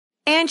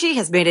Angie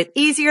has made it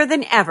easier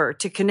than ever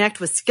to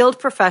connect with skilled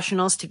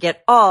professionals to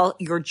get all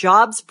your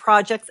jobs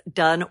projects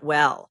done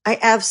well. I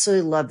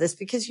absolutely love this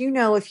because,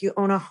 if you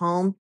own a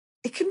home,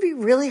 it can be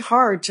really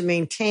hard to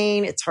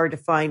maintain. It's hard to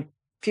find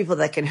people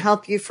that can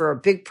help you for a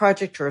big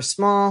project or a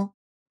small.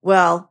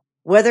 Well,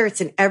 whether it's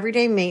in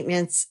everyday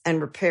maintenance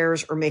and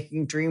repairs or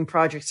making dream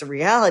projects a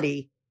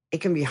reality, it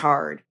can be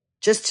hard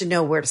just to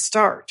know where to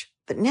start.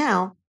 But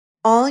now,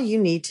 all you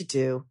need to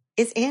do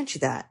is Angie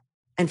that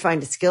and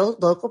find a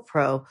skilled local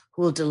pro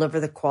who will deliver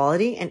the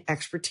quality and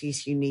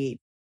expertise you need.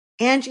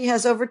 Angie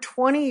has over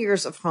 20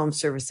 years of home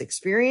service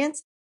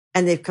experience,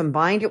 and they've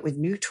combined it with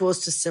new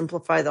tools to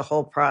simplify the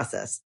whole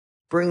process.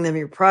 Bring them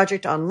your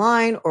project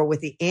online or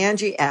with the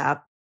Angie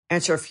app,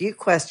 answer a few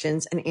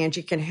questions, and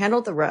Angie can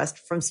handle the rest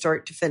from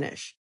start to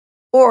finish.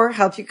 Or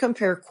help you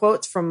compare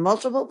quotes from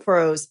multiple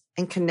pros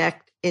and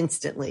connect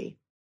instantly,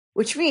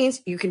 which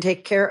means you can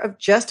take care of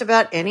just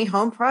about any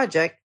home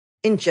project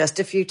in just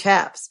a few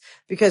taps.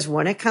 Because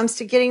when it comes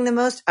to getting the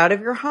most out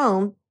of your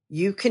home,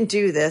 you can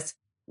do this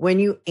when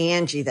you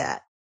Angie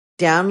that.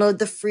 Download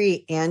the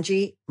free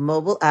Angie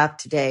mobile app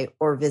today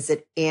or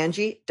visit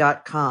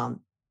Angie.com.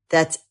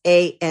 That's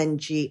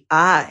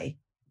ANGI.com.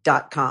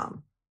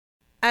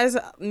 As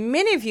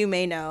many of you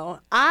may know,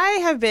 I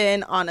have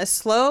been on a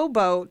slow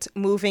boat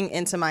moving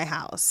into my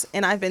house,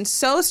 and I've been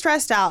so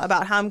stressed out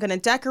about how I'm going to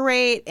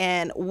decorate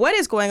and what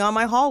is going on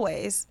my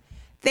hallways.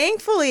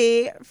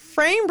 Thankfully,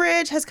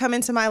 FrameBridge has come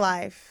into my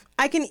life.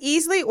 I can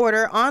easily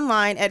order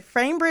online at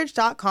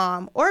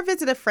framebridge.com or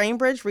visit a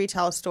FrameBridge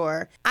retail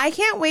store. I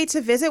can't wait to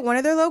visit one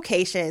of their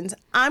locations.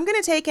 I'm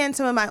going to take in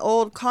some of my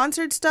old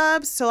concert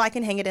stubs so I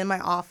can hang it in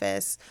my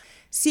office.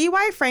 See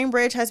why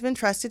FrameBridge has been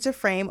trusted to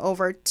frame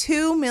over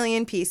 2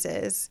 million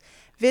pieces.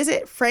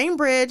 Visit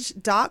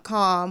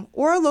framebridge.com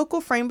or a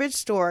local FrameBridge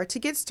store to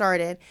get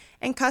started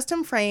and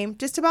custom frame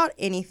just about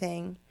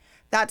anything.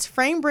 That's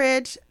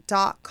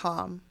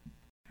framebridge.com.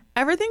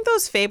 Ever think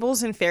those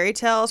fables and fairy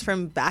tales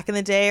from back in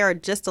the day are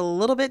just a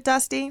little bit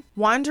dusty?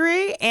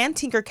 Wondery and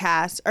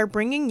Tinkercast are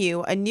bringing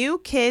you a new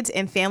kids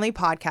and family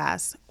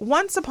podcast,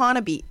 Once Upon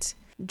a Beat.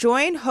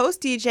 Join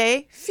host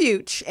DJ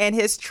Fuchs and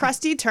his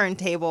trusty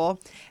turntable,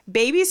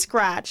 Baby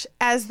Scratch,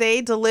 as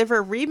they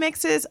deliver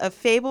remixes of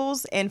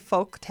fables and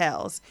folk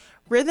tales,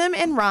 rhythm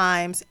and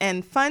rhymes,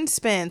 and fun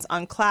spins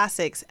on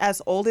classics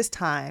as old as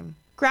time.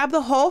 Grab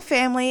the whole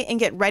family and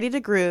get ready to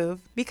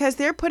groove because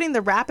they're putting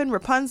the rappin'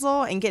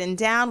 Rapunzel and getting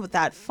down with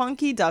that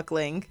funky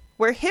duckling.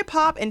 Where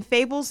hip-hop and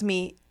fables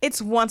meet,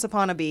 it's Once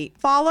Upon a Beat.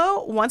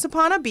 Follow Once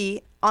Upon a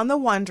Beat on the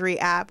Wondery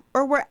app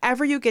or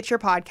wherever you get your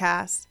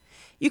podcasts.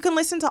 You can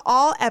listen to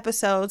all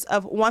episodes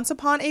of Once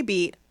Upon a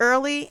Beat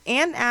early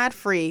and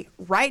ad-free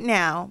right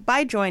now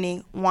by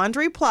joining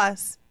Wondery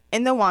Plus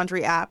in the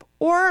Wondery app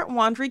or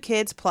Wondery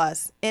Kids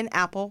Plus in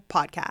Apple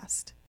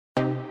Podcast.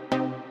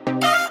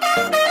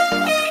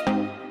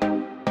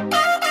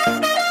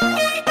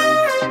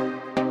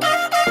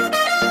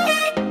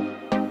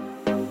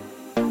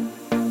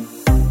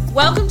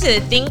 Welcome to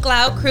the Think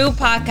Loud Crew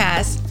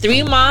podcast.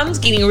 3 moms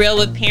getting real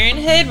with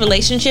parenthood,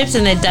 relationships,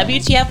 and the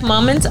WTF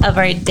moments of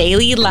our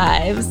daily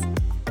lives.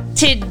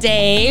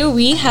 Today,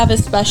 we have a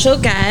special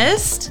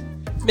guest,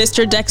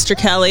 Mr. Dexter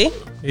Kelly.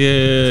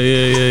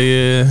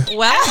 Yeah.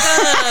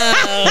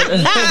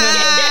 Welcome.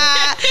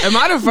 Am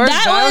I the first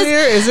down here?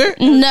 Is it?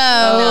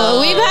 No,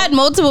 we've had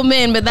multiple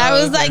men, but that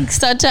was like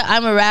such a,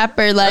 I'm a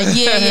rapper, like,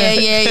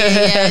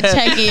 yeah,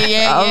 check it,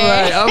 yeah.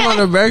 I'm on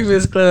the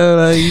Breakfast Club,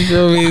 like, you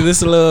feel me?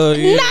 This little...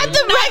 Yeah. Not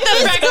the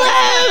Breakfast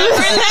Club!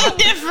 We're not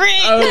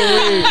different. Oh,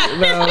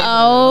 wait,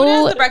 no. What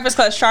is the Breakfast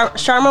Club?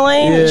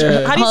 Charlemagne?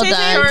 Yeah. How do you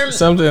say it?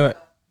 Something like,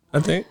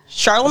 I think.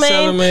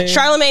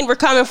 Charlemagne, we're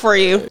coming for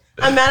you.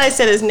 I'm mad I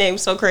said his name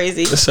so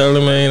crazy.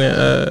 Charlemagne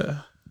and...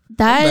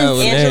 That is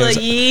Angela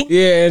Yee.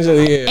 Yeah,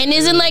 Angela Yee. And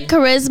isn't like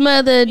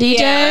Charisma the DJ?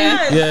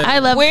 Yeah. I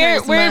love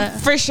Charisma. We're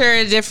for sure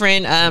a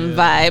different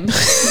vibe.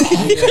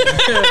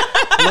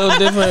 A little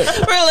different.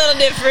 We're a little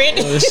different.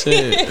 Oh,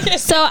 shit.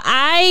 So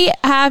I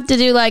have to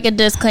do like a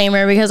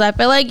disclaimer because I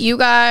feel like you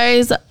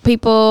guys,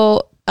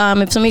 people,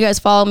 if some of you guys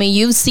follow me,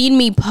 you've seen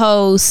me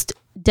post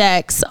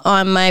Dex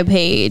on my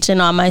page and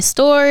on my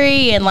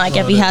story and like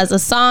if he has a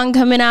song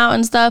coming out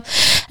and stuff,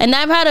 and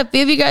I've had a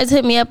few of you guys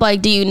hit me up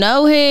like, do you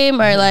know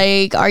him, or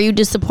like, are you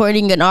just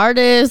supporting an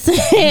artist?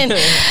 And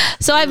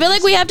so I feel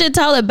like we have to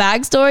tell the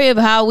backstory of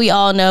how we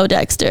all know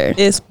Dexter.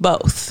 It's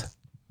both.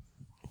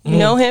 You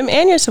know him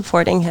and you're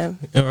supporting him.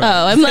 Oh,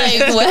 I'm like,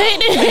 what?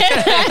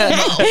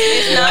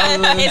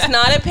 It's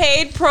not a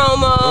paid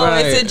promo.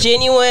 Right. It's a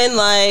genuine,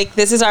 like,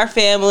 this is our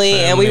family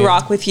and we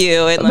rock with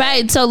you. And like,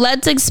 Right, so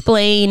let's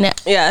explain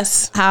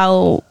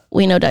how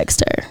we know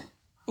Dexter.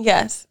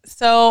 Yes.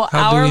 So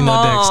How our do we know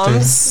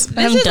moms. Dexter?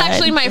 This is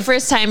actually my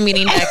first time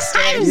meeting Dexter.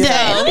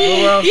 Yeah.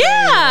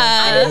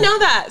 I didn't know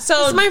that. So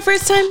This is my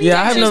first time meeting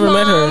Yeah, I've Dexter's never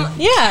met mom. her.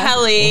 Yeah.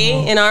 Kelly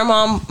and our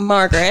mom,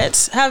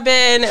 Margaret, have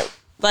been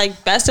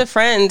like best of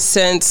friends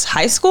since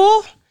high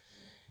school.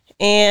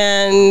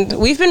 And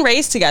we've been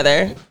raised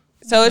together.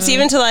 So it's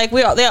even to like,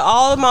 they're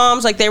all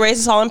moms, like they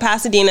raised us all in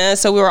Pasadena.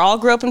 So we all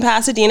grew up in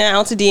Pasadena,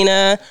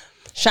 Altadena.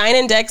 Shine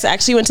and Dex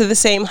actually went to the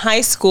same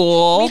high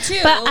school. Me too.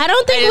 But I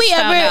don't think we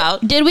ever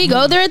did. We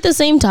go there at the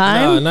same No,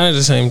 time? not at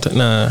the same time.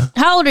 Nah,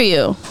 How old are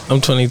you?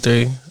 I'm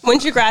 23.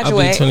 When'd you I'll be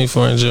graduate?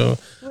 24 in June.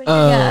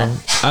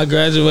 I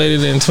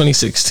graduated in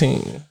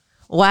 2016.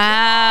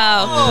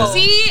 Wow.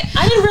 See,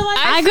 I didn't realize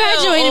I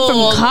graduated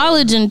from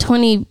college in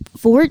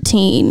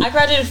 2014. I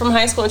graduated from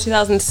high school in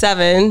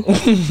 2007.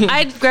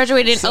 I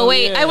graduated in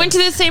 08. yeah. I went to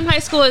the same high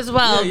school as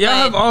well. Y'all but-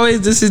 have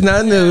always, this is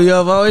not new.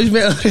 Y'all have always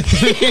been. Maybe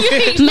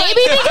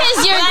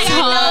because you're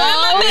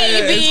tall.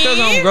 It's because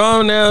I'm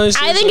grown now. And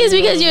shit, I think it's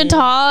because you're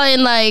tall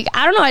and like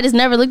I don't know. I just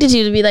never looked at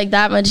you to be like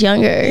that much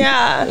younger.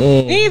 Yeah,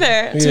 me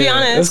either, to be It's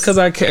honest. because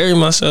I carry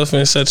myself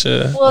in such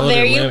a. Well, older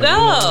there you manner,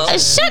 go.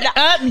 Shut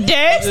up,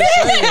 Dex.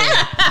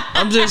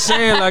 I'm just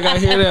saying, like I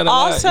hear that a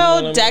lot. Also, you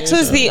know what I Dex mean?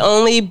 was the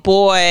only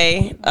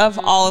boy of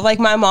all of like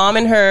my mom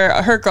and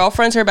her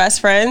girlfriends, her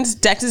best friends.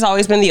 Dex has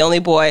always been the only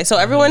boy. So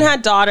everyone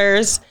had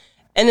daughters.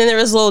 And then there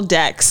was little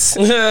Dex.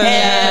 And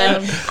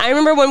I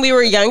remember when we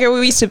were younger,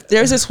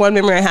 there's this one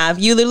memory I have.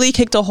 You literally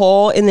kicked a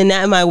hole in the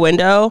net in my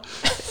window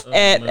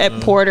at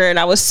Porter, and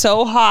I was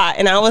so hot.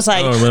 And I was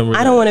like,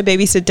 I don't want to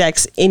babysit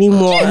Dex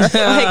anymore. Like,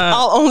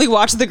 I'll only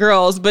watch the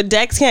girls, but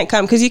Dex can't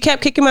come because you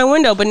kept kicking my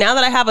window. But now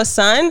that I have a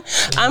son,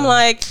 I'm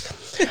like,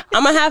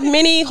 I'm gonna have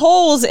many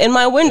holes in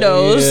my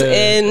windows,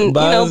 and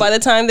by the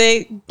time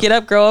they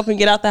grow up and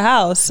get out the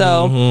house.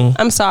 So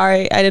I'm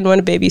sorry, I didn't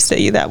want to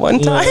babysit you that one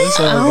time.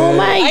 Oh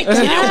my god!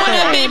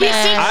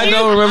 I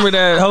don't remember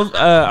that.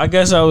 I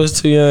guess I was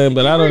too young,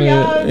 but I don't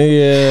even.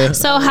 Yeah.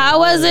 So how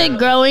was it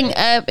growing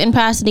up in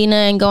Pasadena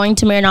and going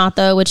to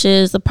Maranatha, which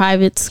is a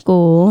private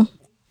school?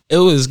 It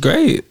was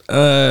great.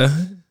 Had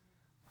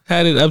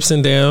it ups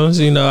and downs.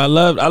 You know, I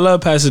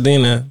love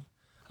Pasadena.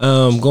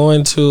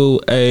 Going to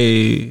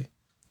a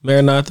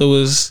Maranatha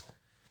was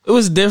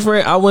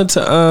different. I went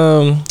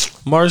to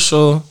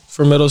Marshall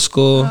for middle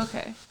school.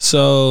 Okay.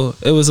 So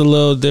it was a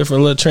little different,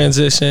 a little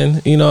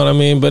transition, you know what I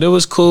mean? But it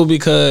was cool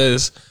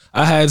because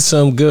I had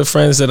some good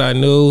friends that I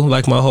knew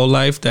like my whole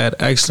life that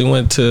actually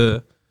went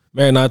to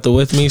Maranatha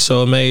with me.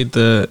 So it made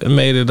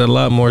it a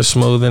lot more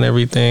smooth and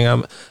everything.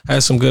 I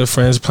had some good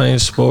friends playing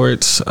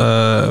sports.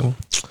 A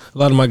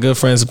lot of my good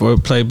friends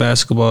play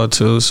basketball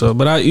too. So,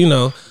 but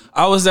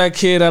I was that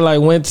kid that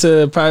like went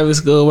to private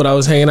school, but I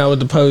was hanging out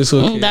with the public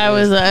school kids. That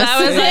was us. That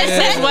was us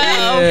as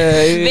well.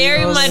 Yeah,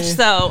 Very much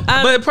so.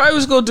 But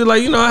private school, dude,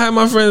 like, I had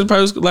my friends in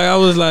private school. Like, I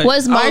was like,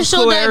 Was Marshall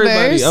cool with diverse?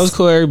 everybody. I was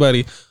cool with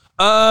everybody.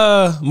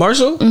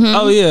 Marshall? Mm-hmm.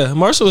 Oh yeah,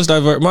 Marshall was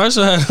diverse.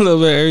 Marshall had a little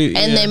bit.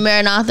 And then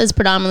Maranatha is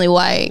predominantly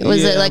white.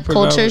 Was it like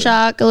culture predominantly.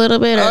 shock a little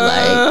bit, or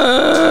like?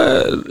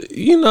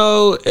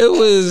 It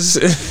was.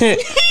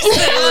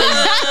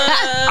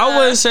 I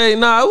wouldn't say it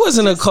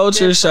wasn't a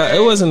culture shock.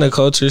 It wasn't a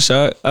culture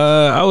shock.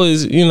 I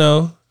was,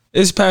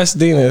 it's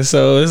Pasadena,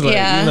 so it's like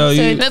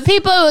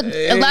But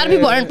a lot of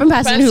people aren't from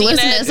Pasadena who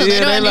listen to this, so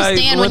they don't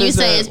understand when you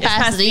say it's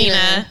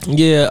Pasadena.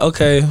 Yeah.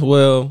 Okay.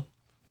 Well.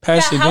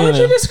 Pasadena. How would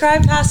you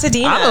describe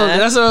Pasadena?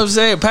 That's what I'm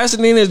saying.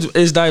 Pasadena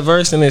is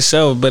diverse in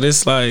itself, but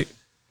it's like,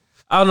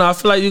 I don't know. I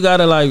feel like you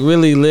gotta like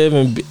really live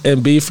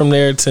and be from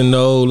there to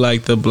know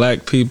like the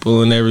black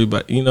people and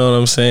everybody. You know what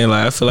I'm saying?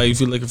 Like I feel like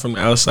if you're looking from the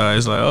outside,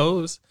 it's like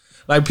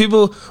like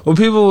when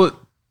people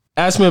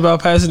ask me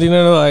about Pasadena,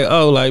 they're like,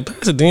 oh, like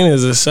Pasadena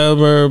is a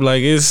suburb.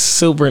 Like it's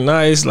super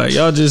nice. Like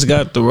y'all just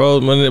got the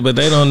road money, but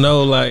they don't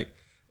know like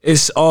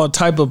it's all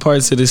type of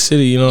parts of the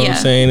city. You know what I'm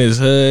saying? It's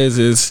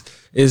hoods.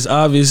 It's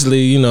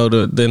obviously,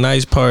 the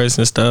nice parts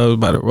and stuff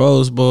by the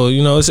Rose Bowl.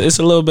 It's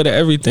a little bit of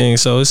everything.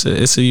 So it's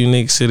a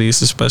unique city.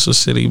 It's a special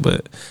city.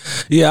 But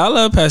yeah, I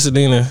love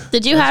Pasadena.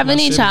 Did you have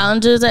any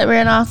challenges at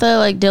Maranatha,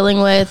 like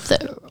dealing with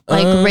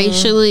like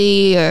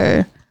racially,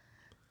 or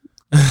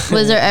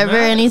was there ever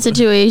any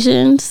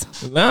situations?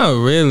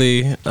 Not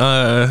really.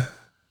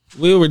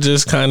 We were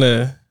just kind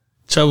of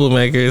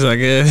troublemakers, I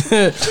guess.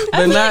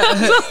 But not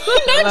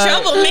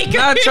troublemakers.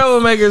 Not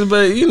troublemakers,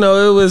 but it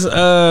was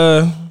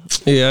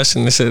yeah, I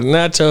shouldn't have said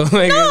not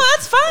troublemakers. No,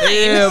 that's fine.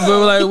 Yeah,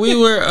 but like we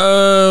were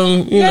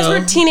you guys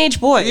were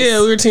teenage boys. Yeah,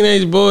 we were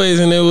teenage boys,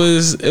 and it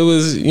was it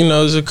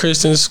was a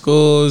Christian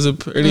school. It was a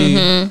pretty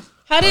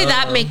How did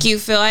that make you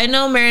feel? I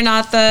know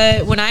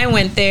Maranatha, when I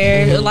went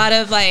there, a lot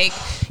of like,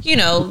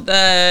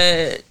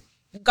 the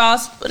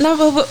gospel.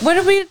 No, but what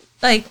are we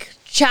like?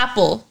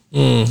 Chapel.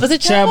 Was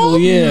it chapel?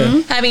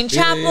 Yeah. Having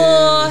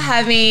chapel,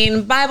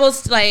 having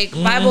Bibles, like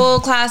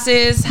Bible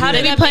classes. How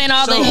did They we be playing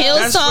all the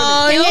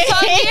Hillsong?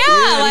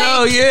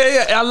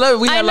 Yeah. I love it.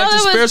 We had like the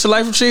spiritual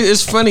life retreat.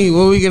 It's funny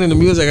when we get into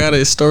music. I got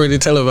a story to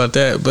tell about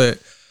that, but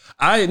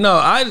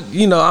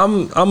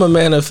I'm a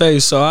man of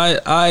faith, so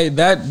I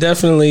that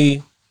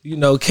definitely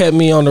kept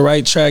me on the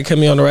right track,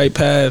 kept me on the right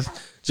path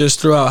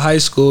just throughout high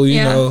school.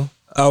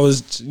 I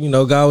was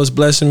God was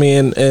blessing me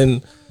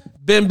and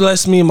been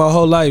blessing me my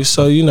whole life,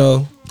 so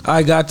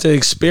I got to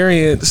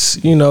experience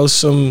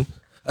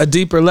a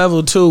deeper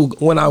level too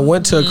when I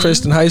went to a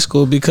Christian high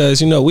school,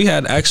 because we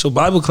had actual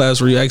Bible class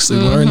where you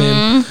actually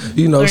learning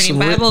some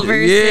Bible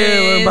verses,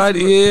 you know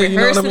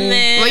what I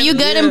mean. Were you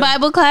good in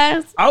Bible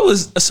class?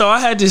 I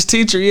had this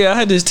teacher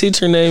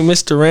named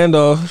Mr.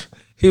 Randolph.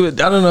 He was.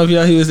 I don't know if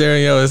he was there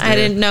and y'all was there. I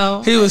didn't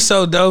know. He was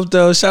so dope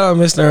though. Shout out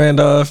Mr.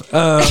 Randolph.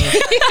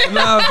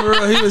 Nah, for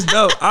real, he was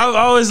dope. I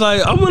always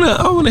like I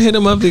wanna hit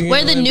him up again.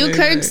 Were the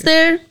Newkirks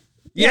there?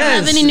 Yes.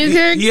 Have any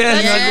Newkirks?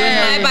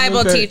 Yes. My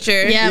Bible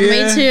teacher. Yeah,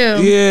 me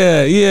too.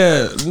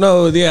 Yeah.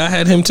 No, yeah, I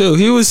had him too.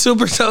 He was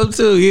super dope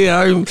too.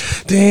 Yeah,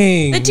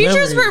 dang. The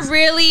teachers memories. were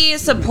really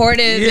supportive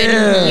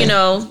and,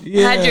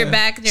 had your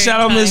back during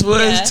Shout out Miss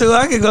Woods too.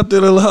 I could go through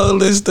the whole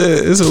list.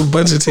 There's a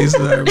bunch of teachers I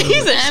remember.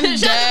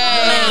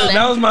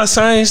 That was my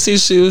science teacher.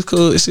 She was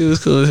cool. So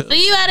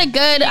you had a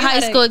good high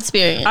school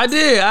experience. I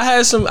did.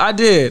 I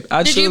did.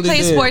 Did you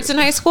play sports in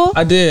high school?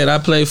 I did. I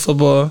played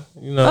football.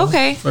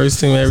 Okay. First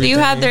team, everything. So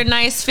you had their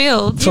nice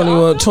field.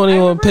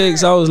 21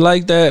 picks. I was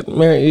like that.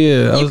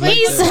 Yeah. I was like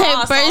He that.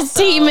 said first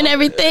team and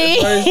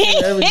everything. First team,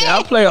 everything.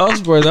 I played all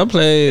sports. I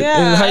played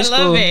in high school.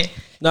 I love it.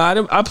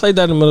 No, I played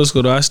that in middle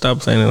school though. I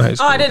stopped playing in high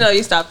school. Oh, I didn't know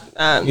you stopped.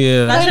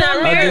 Yeah.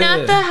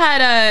 Maranatha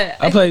had a.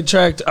 I played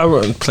track. I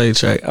played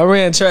track. I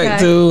ran track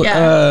too.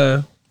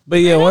 Yeah.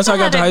 But yeah, once I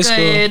got to high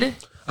school,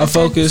 I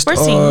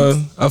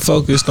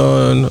focused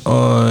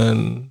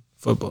on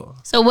football.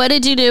 So what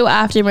did you do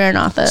after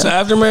Maranatha? So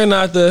after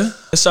Maranatha,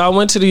 I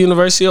went to the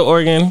University of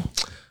Oregon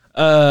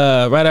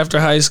right after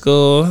high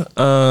school.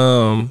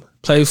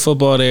 Played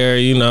football there,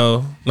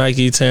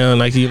 Nike Town,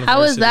 Nike University. How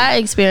was that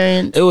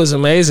experience? It was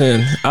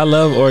amazing. I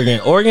love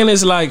Oregon. Oregon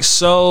is like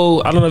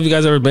so, I don't know if you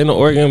guys ever been to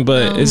Oregon,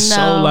 but it's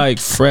so like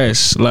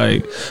fresh.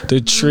 Like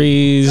the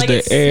trees, Like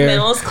the air. It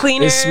smells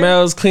cleaner. It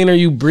smells cleaner.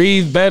 You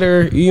breathe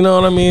better. You know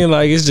what I mean?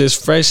 Like it's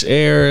just fresh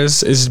air.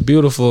 It's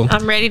beautiful.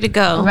 I'm ready to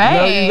go. Right.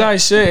 No, you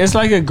guys should. It's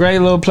like a great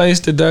little place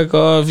to duck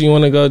off. You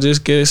want to go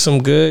just get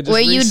some good. Just Were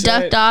you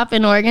reset. ducked off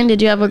in Oregon?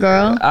 Did you have a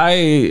girl?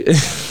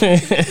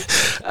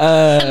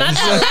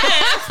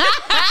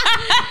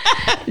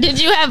 Did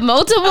you have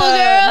multiple girls?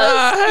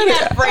 I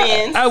had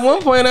friends. At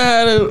one point, I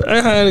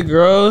had a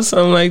girl,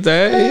 something like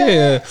that.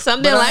 Yeah,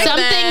 Something like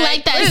Something that.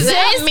 like that. What does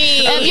that Sis,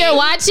 mean? if you're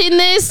watching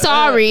this,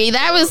 sorry.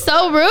 That was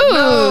so rude.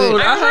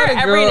 I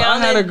remember every now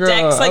and then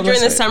Dex, like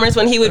during the summers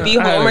when he would be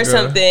home or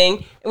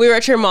something, and we were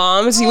at your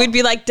mom's, you would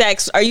be like,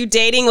 Dex, are you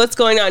dating? What's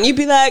going on? You'd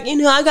be like,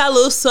 I got a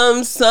little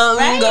something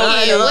going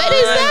on. What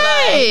is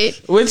that?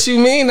 What you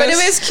mean? But it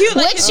was cute.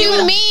 Like, What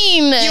you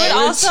mean? you would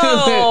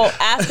also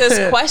ask us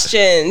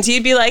questions.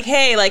 You'd be like,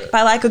 hey, like if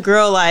I like a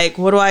girl, like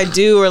what do I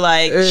do? Or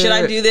like, should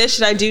I do this?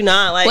 Should I do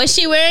not? Like, Was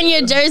she wearing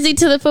your jersey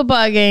to the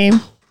football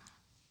game?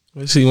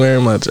 Was she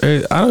wearing my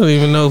jersey? I don't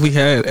even know if we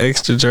had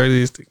extra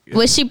jerseys.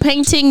 Was she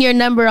painting your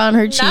number on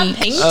her cheek? Not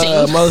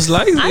painting. Most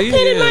likely. I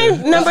painted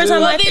my numbers on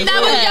my Then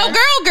that was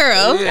your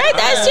girl. Yeah. Right,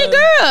 that's your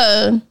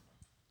girl.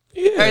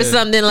 Or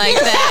something like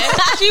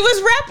that. She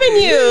was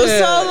repping you,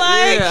 so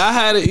like, yeah, I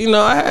had it.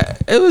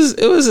 It was.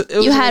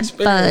 You an had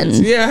experience.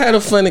 fun. Yeah, I had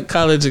a fun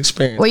college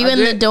experience. Were you I in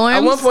the did- dorms?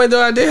 At one point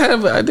though, I did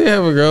have a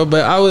girl,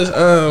 but I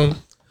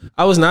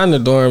was not in the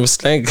dorms.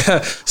 Thank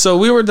God. So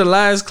we were the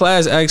last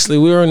class. Actually,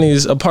 we were in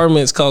these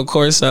apartments called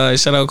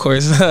Courtside. Shout out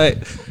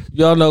Courtside.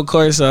 Y'all know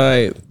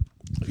Courtside.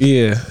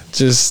 Yeah, it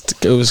was. Is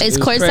it was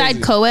Courtside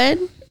crazy. co-ed?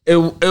 It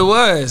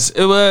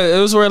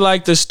was where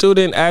like the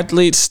student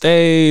athletes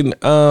stayed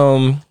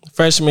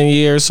freshman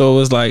year, so it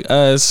was like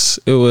us.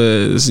 It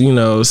was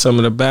some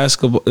of the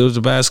basketball. It was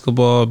the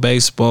basketball,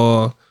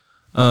 baseball.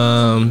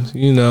 Some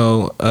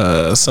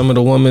of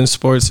the women's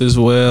sports as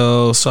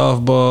well,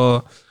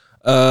 softball.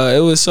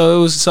 It was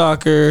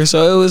soccer,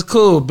 so it was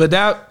cool. But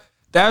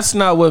that's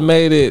not what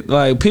made it.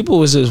 Like people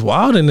was just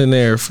wilding in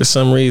there for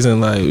some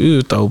reason. Like we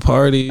would throw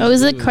parties. What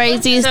was the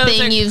craziest Those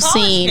thing are you've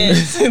college seen?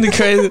 kids. The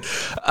crazy.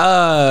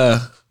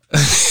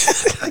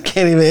 I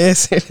can't even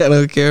answer that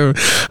on camera.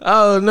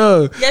 Oh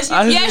no. yes,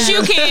 Yes,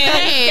 you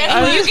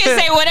can. You can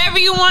say whatever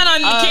you want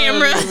on the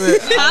camera.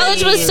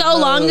 College was so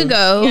long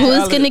ago.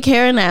 Who's gonna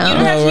care You don't now?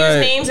 have to use Right.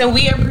 names, and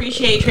we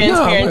appreciate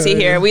transparency No,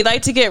 here. We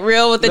like to get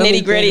real with the Let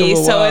me nitty gritty, think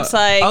of a so while. it's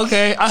like,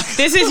 okay.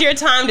 this is your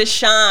time to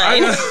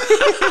shine. We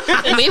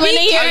want to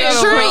hear I a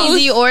got a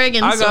crazy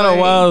Oregon I story. got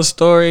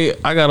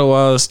a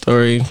wild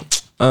story.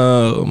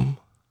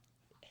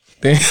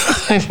 Damn,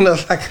 I don't know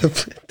if I could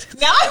put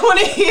this. Now I want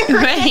to hear.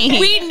 Right.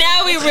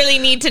 We really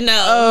need to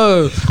know.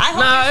 Oh, I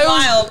hope it's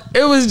wild.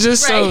 it was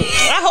just Right. so.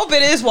 I hope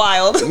it is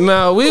wild.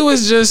 No, we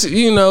was just,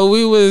 we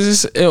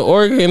was in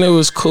Oregon. It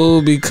was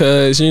cool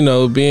because,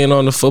 being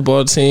on the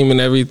football team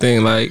and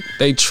everything, like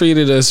they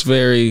treated us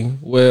very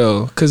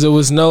well because it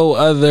was no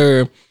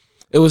other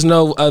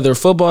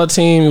football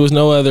team. It was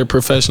no other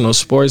professional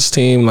sports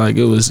team. Like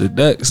it was the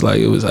Ducks.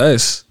 Like it was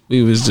us.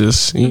 We was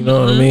just, what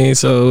I mean?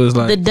 So it was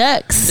like The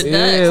Ducks.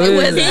 yeah, It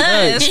was the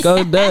us. Ducks.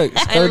 Go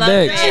Ducks. Go love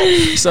Ducks.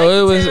 that. So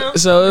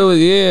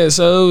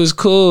it was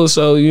cool.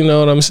 So you know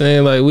what I'm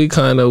saying? Like we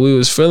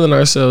was feeling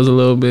ourselves a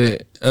little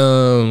bit.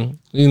 So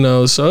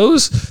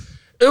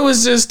it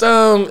was just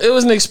it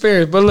was an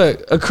experience. But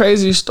look, a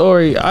crazy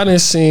story. I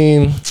didn't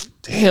seen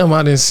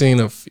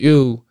a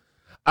few.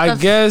 I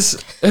guess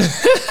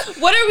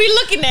What are we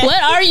looking at?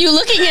 What are you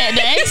looking at,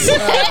 Dex?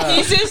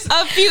 He's just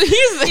a few.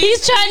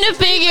 He's trying to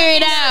figure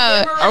it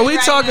out. Are we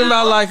talking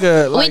about like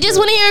a? We just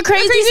want to hear a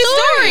crazy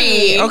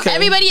story. Okay.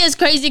 Everybody has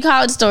crazy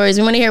college stories.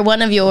 We want to hear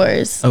one of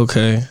yours.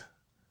 Okay.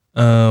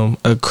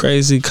 A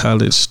crazy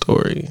college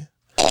story.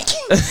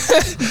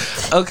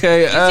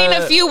 Okay. Seen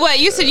a few. What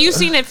you said? You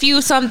seen a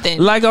few something.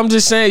 Like I'm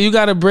just saying, you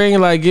got to bring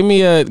like give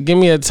me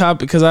a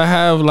topic because I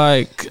have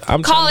like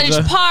I'm College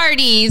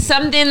parties,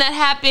 something that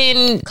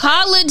happened.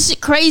 College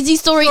crazy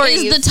story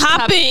is the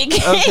topic.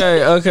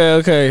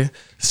 Okay.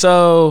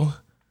 So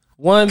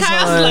one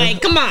Kyle's time,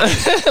 like, come on.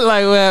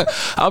 like well,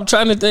 I'm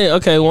trying to think.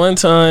 Okay, one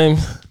time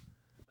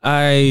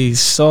I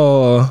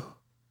saw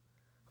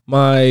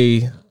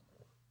my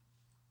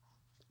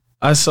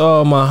homie. I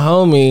saw my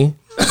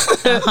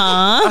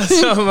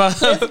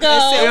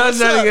Let's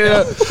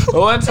go.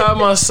 One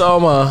time I saw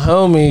my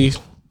homie,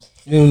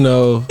 you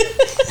know.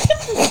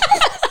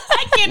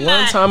 I cannot.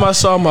 One time I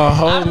saw my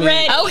homie. I'm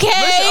ready.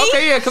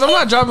 Okay. Yeah, because I'm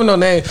not dropping no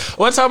name.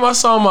 One time I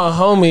saw my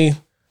homie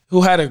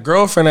who had a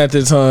girlfriend at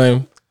the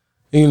time,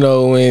 you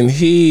know, and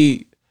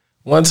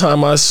one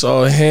time I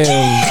saw him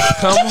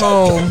come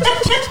home.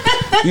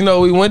 You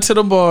know, we went to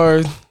the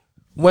bar,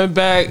 went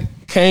back,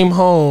 came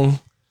home,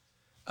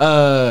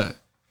 and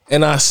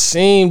I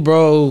seen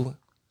bro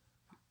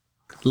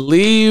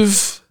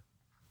leave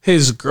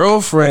his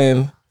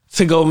girlfriend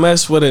to go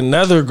mess with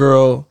another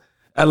girl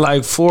at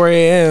like 4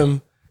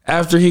 a.m.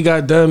 after he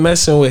got done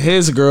messing with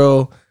his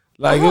girl.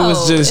 Like it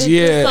was just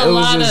I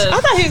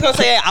thought he was gonna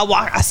say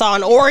I saw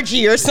an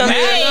orgy or something.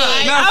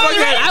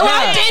 I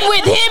walked in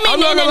with him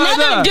and then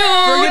another dude.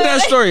 Forget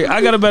that story.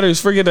 I got a better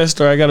story. That's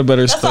why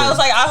I was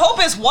like, I hope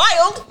it's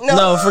wild.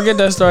 No, forget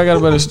that story. I got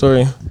a better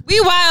story. We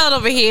wild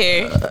over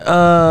here.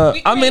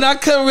 I mean, I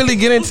couldn't really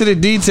get into the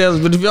details,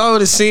 but if y'all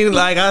would have seen it,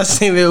 like I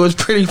seen it, it was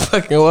pretty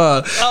fucking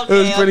wild. It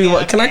was pretty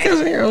wild. Can I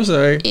cuss in here? I'm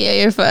sorry. Yeah,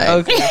 you're fine.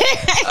 Okay.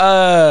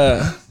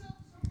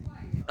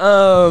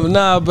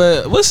 Nah,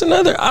 but what's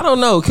another? I don't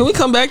know. Can we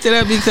come back to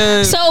that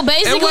because So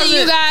basically,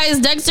 you guys,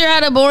 Dexter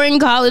had a boring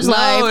college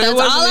life. That's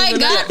all I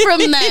got from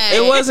that.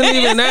 It wasn't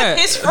even that.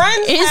 His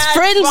friends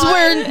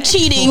were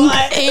cheating,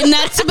 and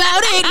that's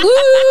about it. Woo!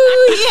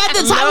 He had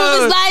the time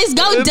of his life.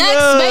 Go Dex,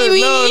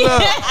 baby.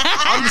 No.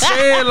 I'm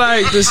saying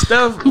like the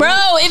stuff, bro.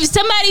 If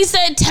somebody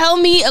said, "Tell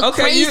me a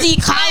crazy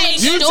college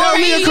story," tell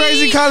me a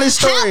crazy college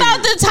story. How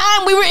about the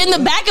time we were in the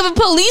back of a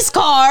police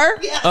car?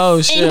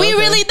 Oh shit! And we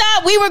really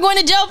thought we were going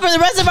to jail for the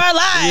rest of our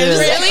lives.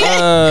 Really?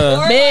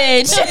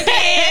 Bitch.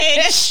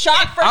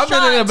 Shot for I've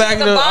been in the back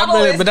of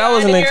but that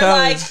wasn't in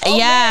college.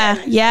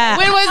 Yeah.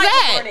 When was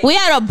that? We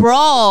had a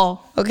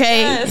brawl.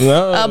 Okay,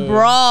 No. a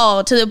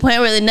brawl to the point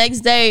where the next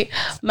day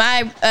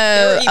my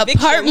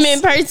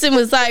apartment person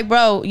was like,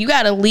 "Bro, you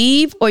gotta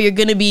leave or you're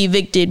gonna be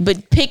evicted.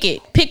 But pick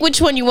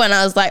which one you want."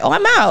 I was like, "Oh,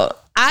 I'm out."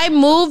 I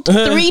moved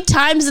 3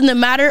 times in the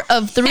matter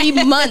of 3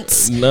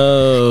 months.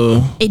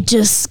 No. It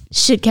just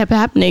shit kept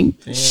happening.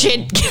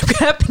 Shit kept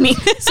happening.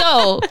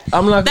 So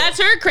I'm not. That's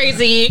her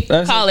crazy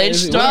college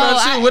Crazy.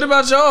 story. What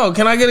about y'all?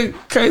 Can I get a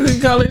crazy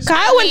college?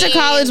 Kyle went to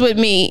college with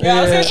me.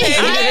 I was gonna say,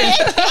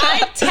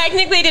 I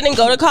technically didn't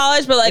go to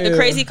college, but like a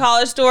crazy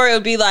college story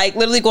would be like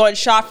literally going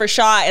shot for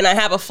shot, and I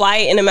have a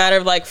flight in a matter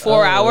of like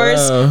 4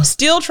 hours. Wow.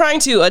 Still trying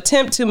to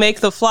attempt to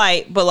make the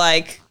flight, but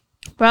like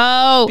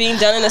Bro, being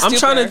done in a stupor. I'm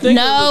trying to think.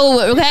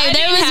 no, okay.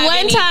 There was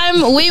one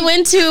time we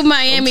went to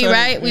Miami,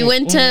 right? We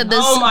went to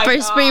the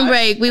for spring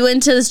break. We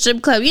went to the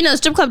strip club. You know,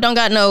 strip club don't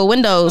got no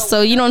windows,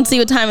 so you don't see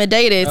what time of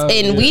day it is.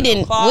 And we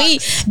didn't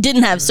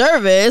have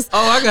service. Oh,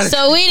 I got it.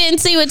 So we didn't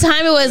see what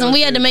time it was, and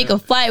we had to make a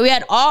flight. We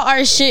had all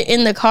our shit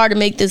in the car to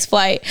make this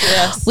flight.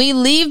 Yes. We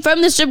leave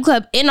from the strip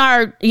club in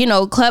our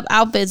club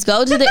outfits,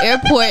 go to the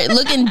airport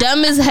looking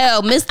dumb as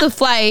hell, miss the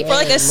flight. For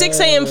like a 6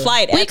 a.m.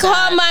 flight. We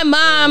called my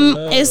mom.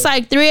 It's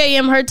like 3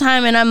 a.m. her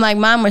time, and I'm like,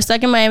 "Mom, we're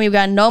stuck in Miami. We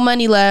got no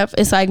money left."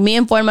 It's like me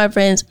and 4 of my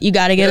friends. You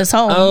got to get us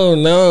home. Oh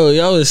no,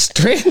 y'all was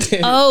stranded.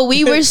 Oh,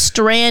 we were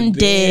stranded.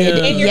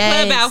 Damn. In your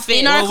club outfit.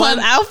 In our club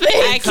outfit.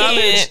 I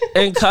can't.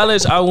 In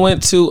college, I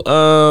went to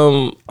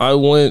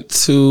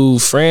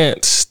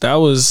France.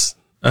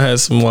 I had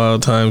some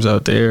wild times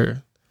out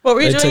there. What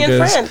were you They doing took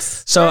in us-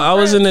 France? So I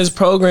was in this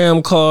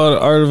program called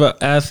Art of an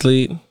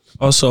Athlete.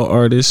 Also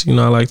artist,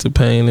 I like to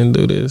paint and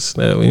do this.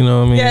 That what I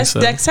mean? Yes,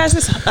 So- Dex has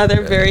this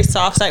other very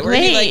soft side where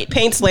he Wait. like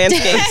paints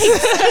landscapes.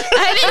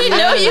 I didn't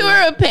know you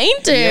were a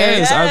painter.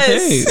 Yes, I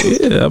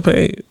paint. Yeah, I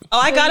paint. Oh,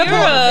 I gotta pull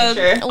up a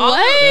picture. What?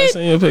 I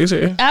send you a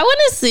picture. I want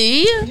to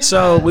see.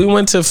 So we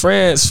went to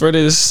France for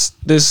this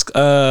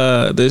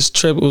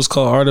trip. It was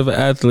called Art of an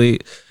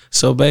Athlete.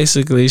 So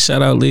basically,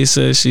 shout out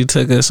Lisa. She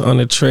took us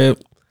on a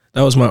trip.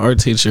 That was my art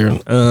teacher.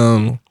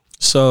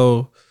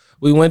 So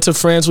we went to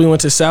France. We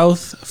went to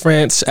South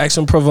France,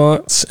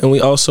 Aix-en-Provence, and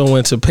we also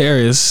went to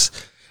Paris.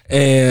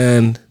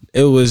 And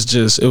it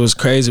was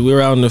crazy. We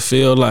were out in the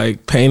field,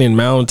 like painting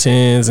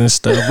mountains and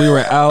stuff. We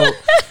were out.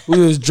 We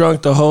was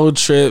drunk the whole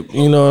trip.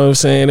 You know what I'm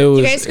saying? It was.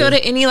 You guys go to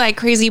any like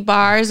crazy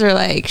bars or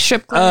like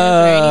strip clubs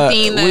or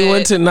anything? We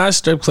went to not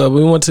strip club.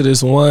 We went to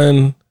this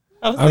one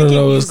I don't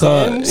know what it's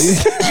called. No,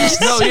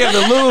 yeah,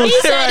 the Louvre.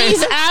 He said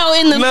he's out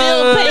in the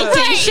field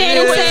painting shit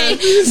and saying,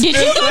 "Did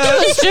you go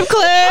to a strip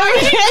club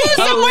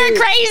somewhere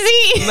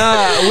crazy?"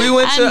 Nah, we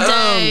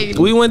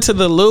went to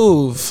the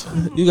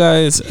Louvre. You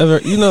guys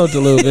you know what the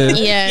Louvre is?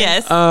 Yeah.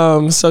 Yes.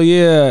 So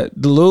yeah,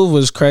 the Louvre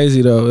was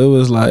crazy though. It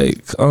was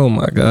like, oh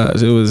my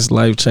gosh, it was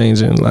life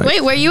changing. Like,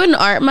 Wait, were you an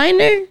art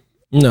minor?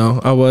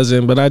 no, I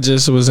wasn't, but I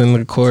just was in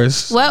the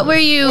course. What were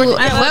you?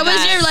 What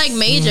was your like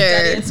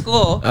major? In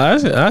school. I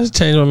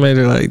changed my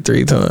major like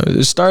 3 times.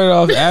 It started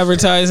off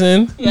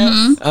advertising,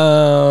 and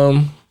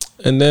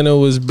then it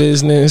was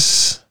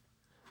business,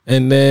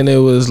 and then it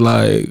was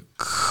like,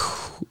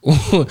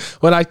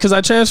 because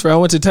I transferred. I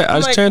went to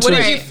transferred. What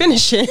did you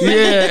finish in?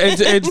 Yeah,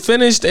 it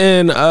finished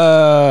in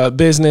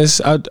business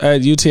at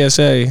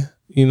UTSA.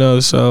 You know,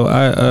 so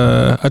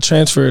I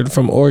transferred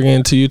from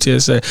Oregon to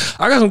UTSA.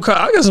 I got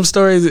some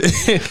stories.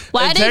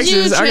 Why did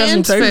you transfer? I got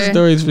some Texas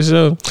stories for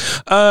sure.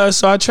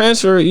 So I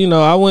transferred. You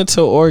know, I went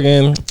to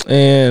Oregon,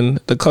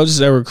 and the coaches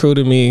that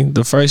recruited me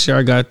the first year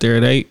I got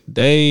there,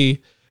 they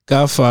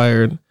got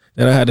fired.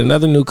 Then I had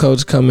another new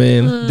coach come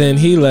in. Then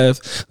he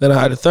left. Then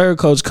I had a third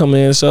coach come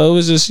in. So it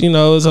was just, you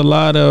know, it was a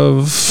lot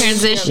of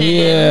transition.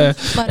 Yeah,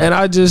 and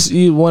I just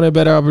wanted a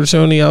better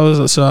opportunity. I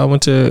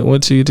went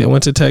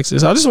to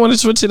Texas. I just wanted to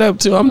switch it up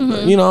too. I'm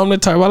the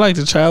type, I like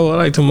to travel. I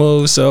like to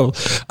move. So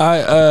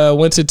I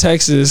went to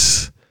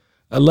Texas.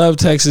 I love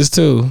Texas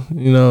too.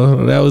 You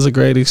know, that was a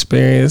great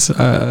experience.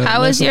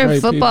 How was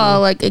your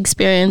football like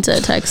experience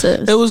at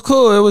Texas? It was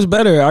cool. It was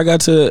better. I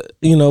got to,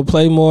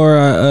 play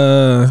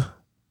more.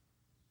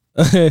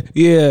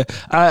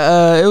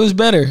 It was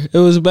better. It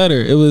was,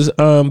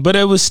 but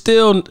it was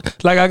still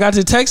like I got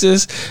to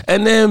Texas,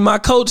 and then my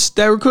coach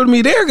that recruited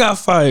me there got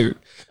fired.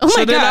 Oh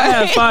my God. I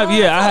had 5.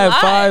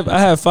 Yeah, I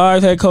had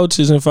 5 head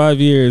coaches in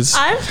 5 years.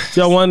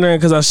 Y'all wondering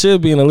because I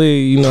should be in the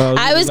league.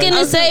 I was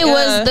gonna say,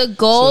 was the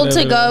goal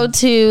to go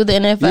to the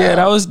NFL? Yeah,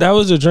 that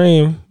was a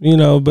dream.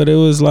 But it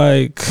was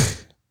like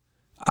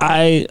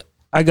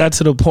I got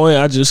to the point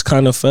I just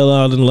kind of fell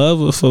out in love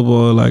with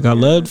football. Like I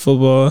loved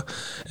football,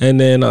 and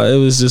then it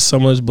was just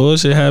so much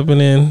bullshit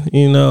happening,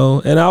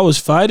 and I was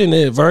fighting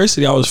the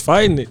adversity. I was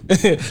fighting it.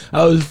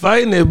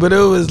 But it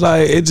was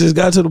like, it just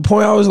got to the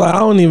point I was like, I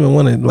don't even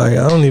want it. Like,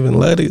 I don't even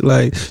let it.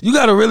 Like, you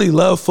got to really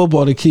love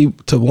football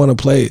to want to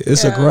play it.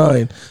 It's a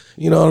grind.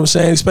 You know what I'm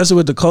saying? Especially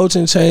with the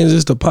coaching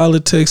changes, the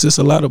politics, it's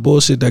a lot of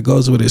bullshit that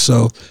goes with it.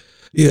 So,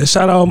 yeah,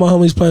 shout out all my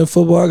homies playing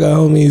football. I got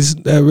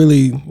homies that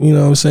really,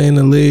 in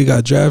the league,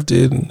 got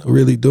drafted and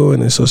really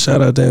doing it. So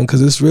shout out to them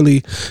because it's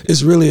really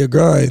a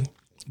grind.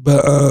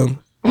 But I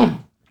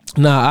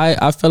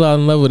fell out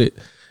in love with it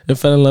and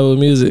fell in love with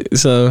music.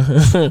 So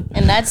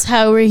and that's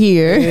how we're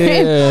here.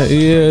 Yeah.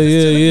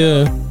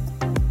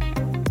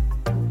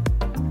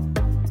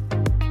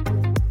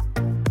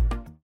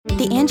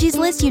 The Angie's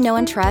List you know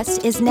and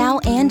trust is now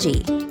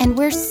Angie, and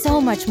we're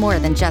so much more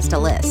than just a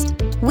list.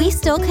 We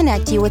still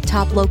connect you with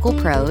top local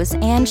pros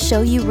and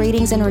show you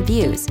ratings and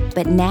reviews,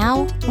 but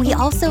now we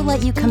also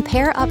let you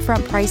compare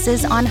upfront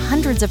prices on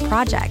hundreds of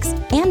projects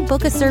and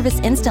book a service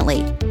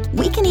instantly.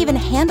 We can even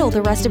handle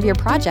the rest of your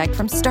project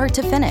from start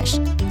to finish.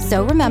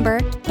 So remember,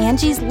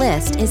 Angie's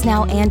List is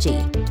now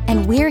Angie,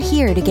 and we're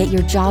here to get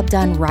your job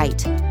done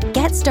right.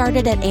 Get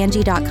started at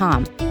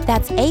Angie.com.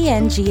 That's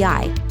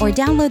ANGI, or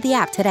download the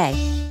app today.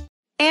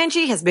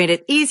 Angie has made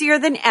it easier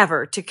than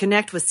ever to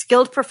connect with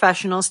skilled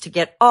professionals to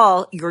get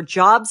all your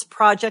jobs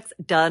projects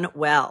done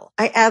well.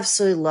 I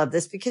absolutely love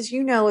this because,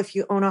 if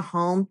you own a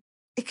home,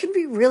 it can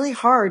be really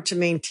hard to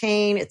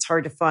maintain. It's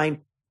hard to find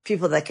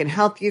people that can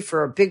help you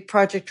for a big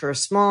project or a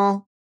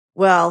small.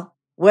 Well,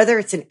 whether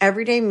it's in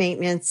everyday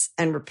maintenance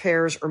and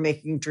repairs or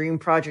making dream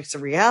projects a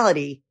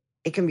reality,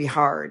 it can be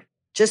hard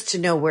just to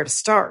know where to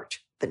start.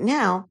 But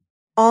now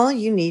all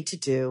you need to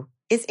do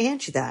is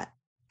Angie that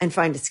and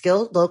find a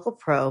skilled local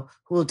pro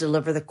who will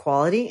deliver the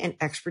quality and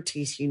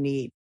expertise you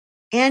need.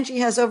 Angie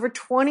has over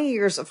 20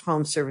 years of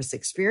home service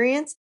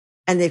experience,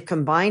 and they've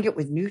combined it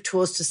with new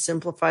tools to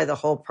simplify the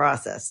whole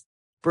process.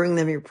 Bring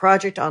them your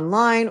project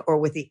online or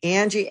with the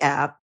Angie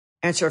app,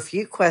 answer a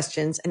few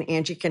questions, and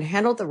Angie can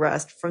handle the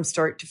rest from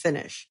start to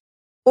finish.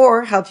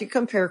 Or help you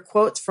compare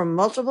quotes from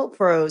multiple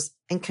pros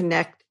and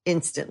connect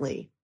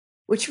instantly,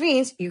 which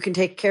means you can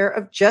take care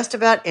of just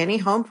about any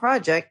home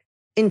project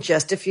in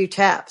just a few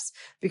taps.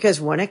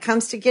 Because when it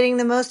comes to getting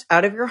the most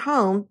out of your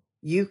home,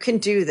 you can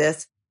do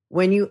this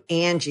when you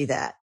Angie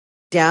that.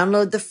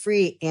 Download the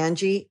free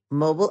Angie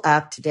mobile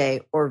app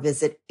today or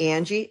visit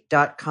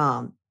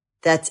Angie.com.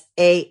 That's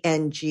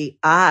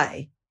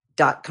ANGI.com.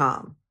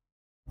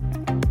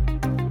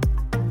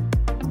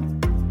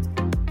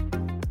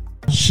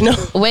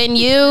 When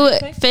you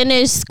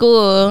finished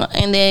school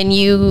and then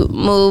you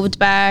moved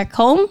back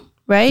home,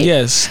 right?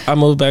 Yes, I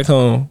moved back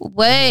home.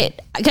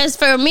 Because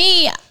for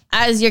me,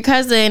 as your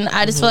cousin,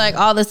 I just feel like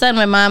all of a sudden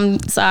my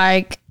mom's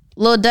like,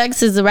 Lil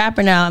Dex is a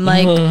rapper now. I'm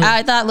like,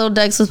 I thought Lil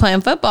Dex was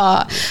playing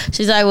football.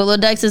 She's like, well, Lil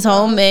Dex is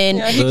home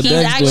and he's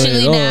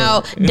actually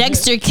now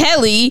Dexter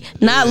Kelly,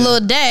 not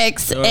Lil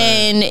Dex,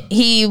 and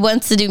he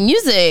wants to do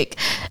music.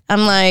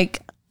 I'm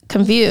like,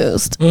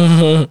 confused.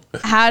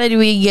 How did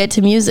we get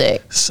to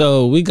music?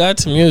 So we got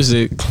to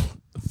music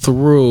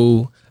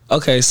through.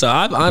 Okay, so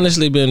I've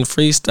honestly been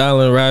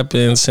freestyling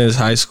rapping since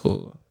high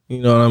school. You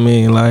know what I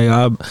mean? Like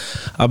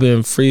I've been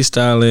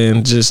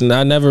freestyling. Just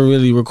I never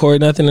really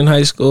recorded nothing in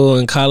high school.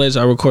 In college,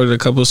 I recorded a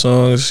couple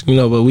songs. You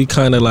know, but we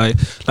kind of like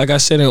I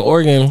said in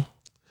Oregon.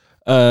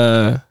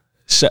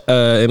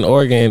 In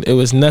Oregon, it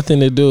was nothing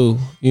to do.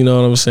 You know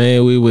what I'm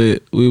saying? We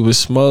would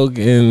smoke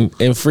and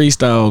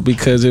freestyle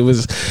because it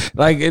was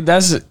like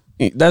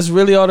that's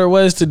really all there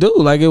was to do.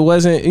 Like it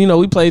wasn't, you know,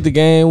 we played the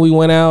game, we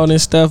went out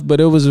and stuff, but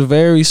it was a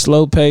very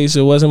slow pace.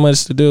 It wasn't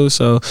much to do.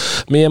 So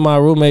me and my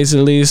roommates, at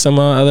least some of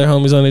my other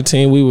homies on the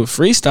team, we would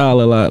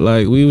freestyle a lot.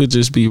 Like we would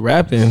just be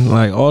rapping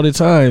like all the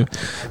time.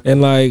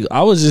 And like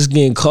I was just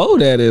getting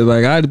cold at it.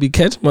 Like I had to be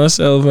catching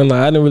myself and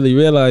like I didn't really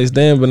realize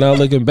then, but now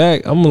looking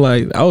back, I'm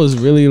like, I was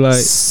really like.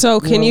 So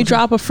can you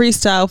drop a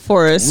freestyle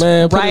for us,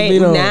 man, put right a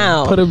beat on,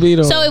 now? Put a beat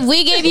on. So if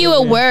we gave you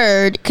a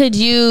word, could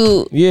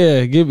you?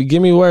 Yeah, give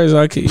me words.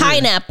 I could.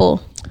 Pineapple.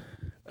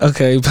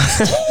 Okay.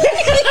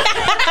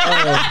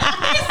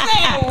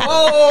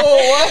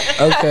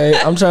 Okay,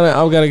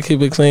 I gotta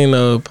keep it clean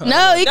though.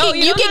 No, you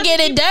can get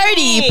it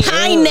dirty.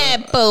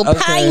 Pineapple, Okay.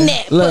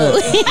 pineapple.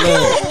 Look,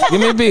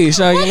 give me a beat,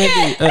 Shy. Give me a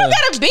beat. I don't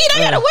got a beat. I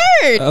got a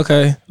word.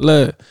 Okay,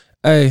 look.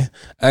 Hey,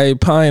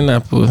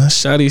 pineapple.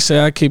 Shawty say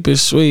I keep it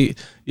sweet.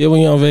 Yeah,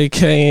 when you on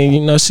vacation,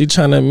 you know she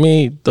tryna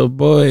meet the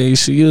boy.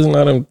 She using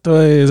all them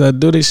toys. I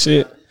do this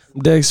shit.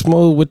 Dex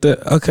smooth with the,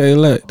 okay,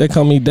 look, they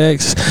call me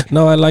Dex.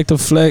 No, I like to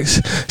flex.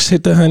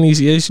 Shit the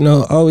honeys, yes, you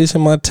know, always in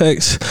my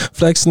text.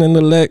 Flexing in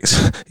the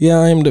Lex, yeah,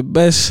 I am the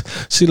best.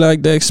 She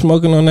like Dex,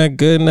 smoking on that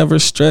good, never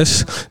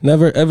stress.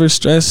 Never ever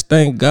stress,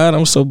 thank God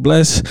I'm so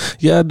blessed.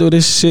 Yeah, I do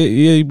this shit,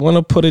 yeah, you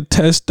wanna put a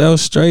test out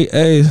straight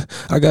A's.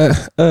 I got,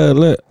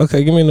 look,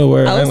 okay, give me the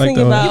word. I was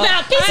thinking about.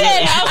 I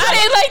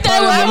didn't like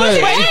that one. I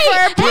was waiting for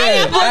a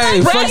pineapple.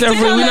 Hey, fuck that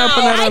fruit, we not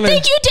putting that on there. I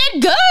think you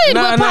did good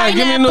with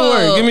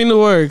pineapple. Give me the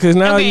word, cause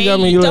now you got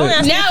me Don't lit.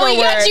 ask me Now for we a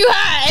got word. you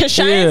hot. Because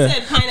Cheyenne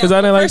said pineapple. Because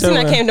I didn't like First thing that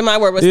that one. came to my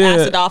word was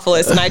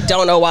acidophilus, and I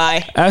don't know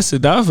why.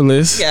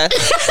 Acidophilus? Yeah.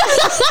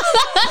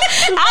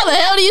 How the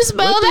hell do you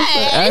spell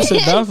that?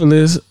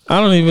 Acidophilus? I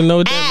don't even know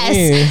what that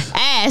means.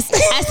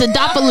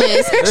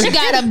 Acidophilus. She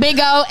got a big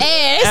old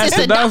ass.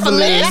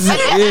 Acidophilus.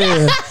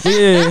 Acidophilus.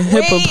 Yeah.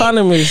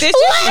 Hippopotamus. Did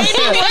you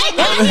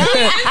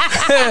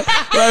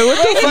Like, what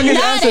the fuck is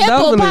Not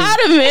acidophilus?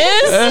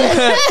 hippopotamus.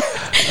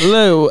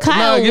 Look,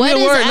 Kyle, no, give me what a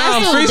is word. No,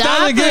 I'm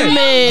freestyling again.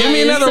 acidophilus? Give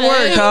me another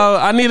word, Kyle.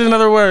 I need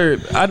another word.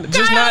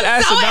 Just not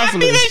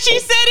acidophilus. She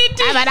said it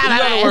too. You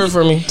got a word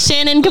for me.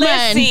 Shannon, come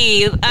Let's on.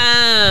 see.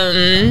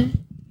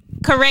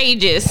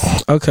 Courageous.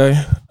 Okay.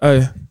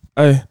 Hey.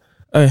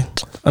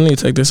 I need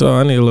to take this off.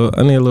 I need a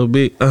little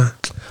beat.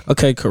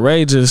 Okay,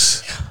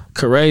 courageous.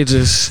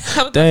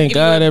 Thank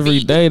God every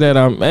day that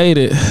I made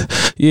it.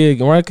 Yeah,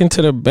 working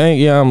to the bank.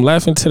 Yeah, I'm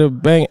laughing to the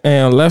bank,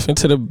 and I'm laughing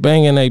to the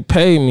bank, and they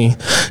pay me.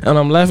 And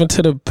I'm laughing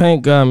to the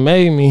bank, God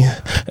made me.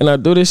 And I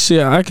do this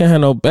shit, I can't have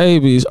no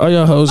babies. All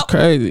your hoes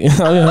crazy.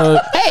 All your hoes.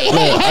 Hey.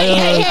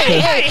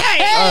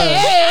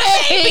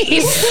 We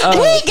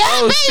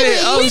got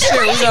babies. Oh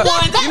shit. We got,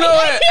 you know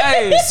what?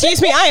 Hey,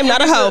 Excuse me, I am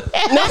not a hoe. look,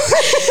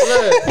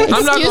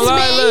 I'm not gonna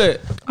lie.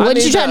 Look. What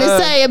you trying to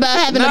say about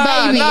having a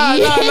baby? Nah. I'm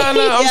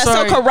Yeah,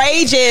 sorry. so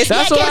courageous.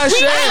 That's what I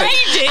said.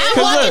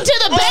 I'm walking to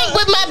the bank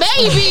with my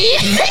baby.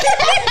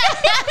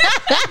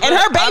 And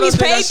her baby's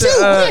paid too.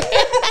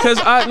 Cause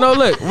when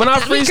I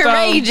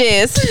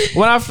Courageous.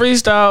 when I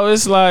freestyle,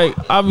 it's like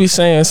I'll be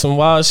saying some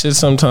wild shit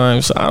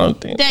sometimes. So I don't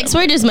think. Dex,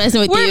 we're just messing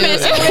with you. We're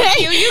messing with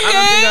you. You I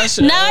don't think I good?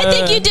 should. No, I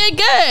think you did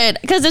good.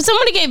 Because if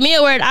somebody gave me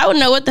a word, I would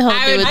know what the hell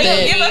to do with I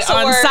it. would give us a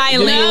On word. silent.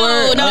 Give me a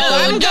word. No,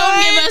 Okay.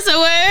 don't give us a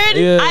word.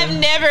 Yeah. I've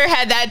never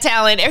had that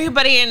talent.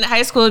 Everybody in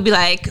high school would be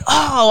like,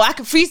 "Oh, I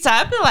can freestyle."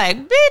 I'd be like,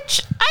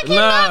 "Bitch, I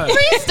cannot Nah.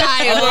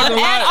 freestyle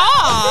at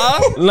all."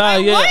 Nah,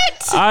 yeah.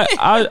 what?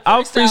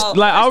 I'll freestyle.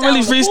 Like I'll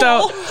really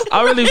freestyle.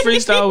 I really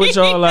freestyle with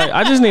y'all. Like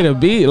I just need a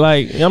beat.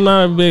 Like I'm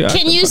not a big.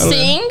 Can you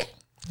sing?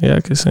 Yeah,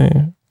 I can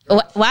sing.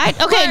 Why?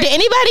 Okay, did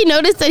anybody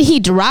notice that he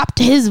dropped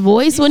his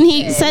voice when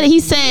he said he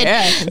said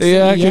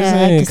Yeah, I can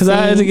sing because I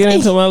had to get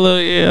into my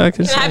little. Yeah, I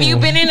can sing. Have you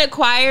been in a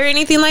choir or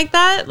anything like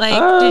that?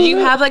 Like, did you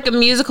have like a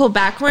musical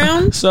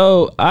background?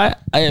 So my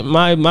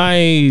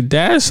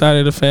dad's side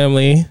of the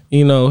family,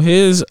 you know,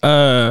 his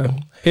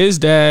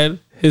dad,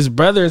 his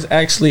brothers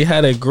actually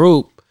had a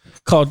group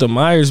called the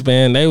Myers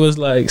Band. They was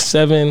like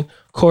 7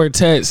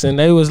 quartets, and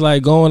they was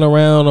like going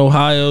around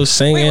Ohio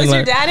singing. Wait, was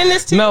like, your dad in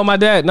this too? No, my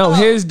dad. No,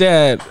 his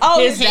dad. Oh,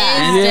 His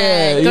dad.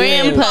 Yeah,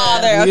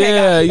 grandfather.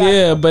 Okay,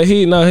 Yeah. But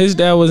his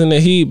dad was in the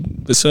heat.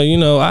 So you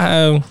know,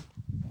 I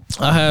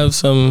have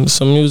some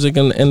music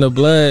in the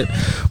blood,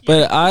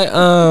 but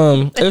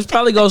it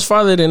probably goes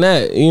farther than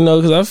that, you know,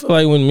 because I feel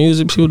like when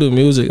people do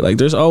music, like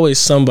there's always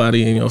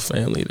somebody in your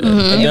family that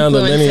like, down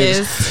the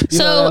lineage,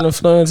 So, an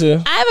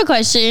influencer. I have a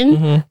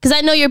question because I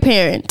know your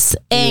parents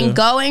and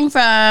going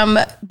from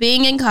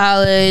being in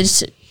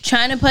college,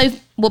 trying to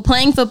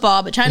playing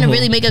football, but trying to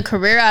really make a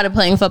career out of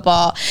playing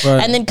football,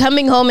 Right. and then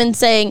coming home and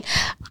saying,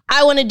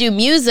 I want to do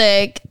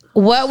music,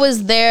 what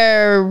was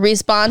their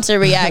response or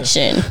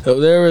reaction?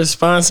 Their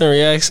response and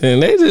reaction,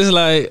 they just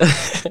like,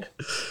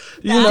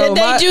 you know. Did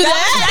they do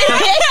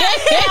that?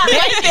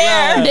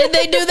 Did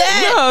they do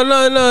that?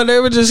 No. They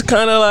were just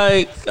kind of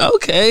like,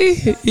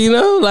 okay, you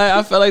know. Like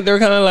I felt like they were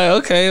kind of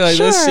like, okay, like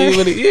let's see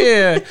what.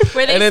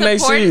 Were they and then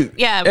supportive?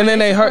 Yeah. And then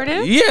they heard.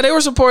 Yeah, they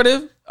were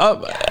supportive.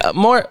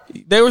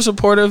 They were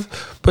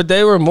supportive, but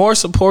they were more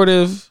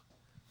supportive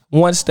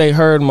once they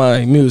heard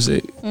my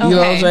music. You know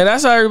what I'm saying?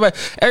 That's how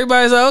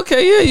everybody's like,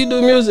 okay, yeah, you do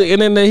music.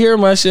 And then they hear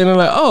my shit and they're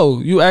like, oh,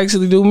 you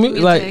actually do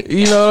music. Like,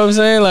 you know what I'm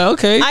saying? Like,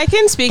 okay. I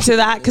can speak to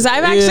that because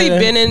I've actually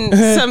been in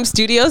some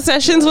studio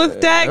sessions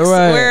with Dex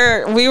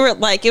where we were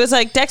like, it was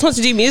like, Dex wants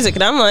to do music.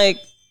 And I'm like,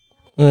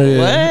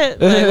 what?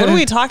 Like, what are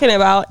we talking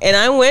about? And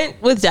I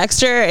went with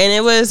Dexter, and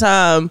it was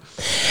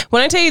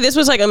when I tell you this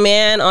was like a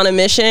man on a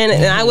mission,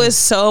 and I was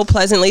so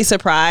pleasantly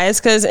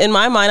surprised because in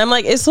my mind I'm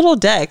like, it's little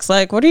Dex.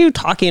 Like, what are you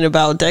talking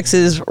about? Dex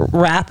is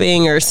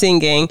rapping or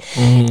singing.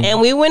 And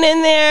we went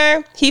in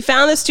there. He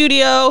found the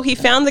studio. He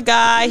found the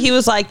guy. He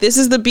was like, this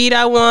is the beat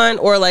I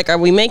want, or like, are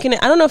we making it?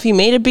 I don't know if he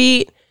made a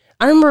beat.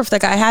 I don't remember if the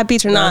guy had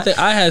beats or not. I think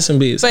I had some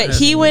beats, but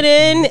he went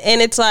in,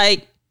 and it's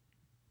like,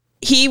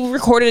 he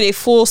recorded a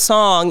full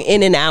song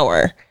in an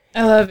hour.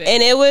 I love it.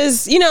 And it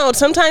was, you know,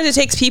 sometimes it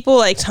takes people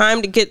like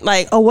time to get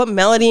like, oh, what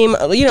melody,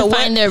 you know,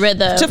 find their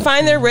rhythm. To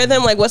find their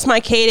rhythm, like what's my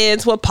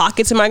cadence, what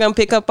pockets am I gonna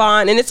pick up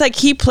on? And it's like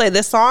he played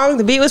the song,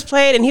 the beat was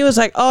played, and he was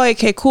like, oh,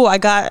 okay, cool, I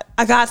got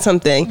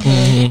something.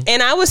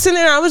 And I was sitting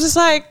there and I was just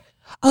like,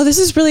 oh, this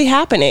is really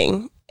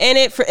happening. And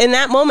in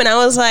that moment,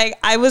 I was like,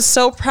 I was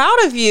so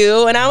proud of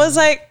you. And I was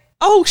like,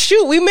 oh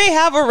shoot, we may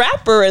have a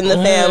rapper in the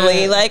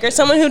family, like, or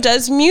someone who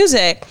does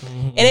music.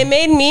 And it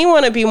made me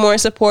want to be more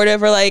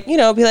supportive, or like, you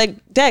know, be like,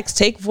 Dex,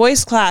 take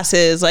voice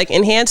classes, like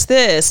enhance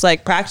this,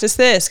 like practice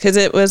this. Cause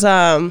it was,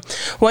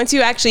 once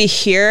you actually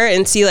hear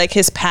and see like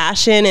his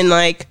passion and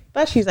like,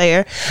 but she's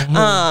there,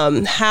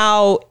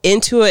 how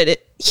into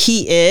it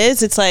he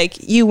is, it's like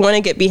you want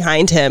to get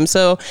behind him.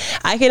 So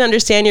I can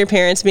understand your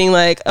parents being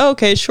like, oh,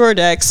 okay, sure,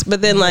 Dex,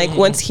 but then like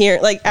once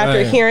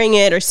after hearing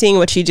it or seeing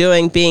what you're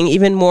doing, being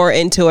even more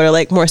into it or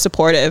like more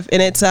supportive.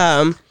 And it's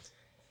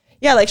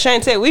yeah, like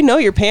Cheyenne said, we know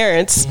your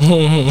parents.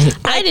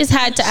 I just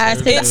had to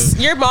ask. It's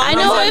your mom. I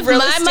know if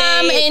my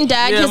mom and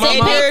dad, because they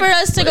pay for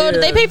us to go.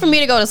 They pay for me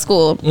to go to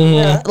school.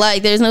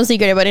 Like, there's no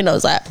secret. Everybody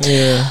knows that.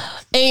 Yeah.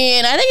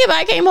 And I think if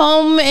I came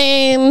home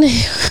and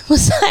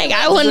was like,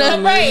 I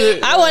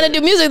want to do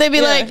music, they'd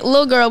be like,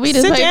 little girl, we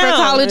just pay for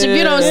college. If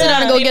you don't sit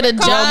down and go get a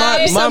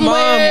job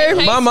somewhere.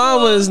 My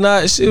mom was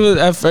not, she was,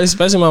 at first,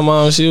 especially my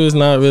mom, she was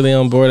not really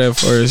on board at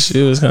first.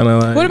 She was kind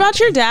of like. What about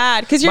your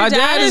dad? Because my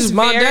dad has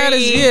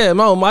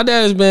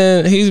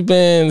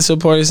been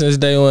supportive since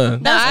day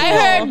one. Now,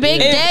 I heard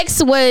Big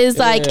Dex was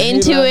like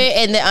into it,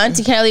 and the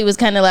Auntie Kelly was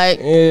kind of like,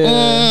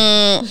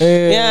 and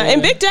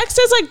Big Dex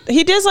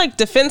does like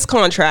defense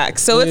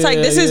contracts. So it's like,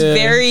 this is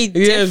very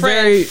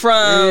different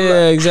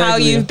from how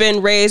you've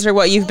been raised or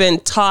what you've been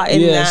taught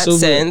in that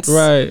sense.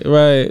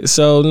 Right.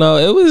 So no,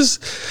 it was,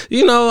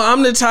 you know,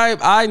 I'm the type,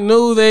 I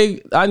knew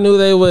they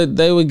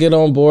would get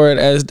on board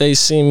as they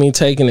see me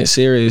taking it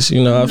serious.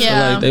 You know, I feel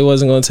like they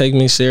wasn't going to take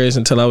me serious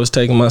until I was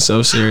taking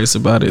myself serious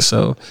about it.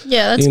 So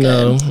that's you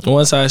know, good.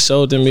 Once I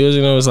showed them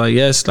music, it was like,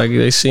 yes, like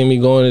they see me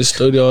going to the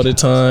studio all the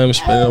time,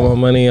 spending all my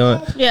money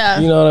on, you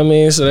know what I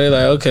mean? So they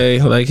like,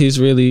 okay, like he's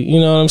really, you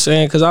know what I'm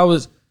saying?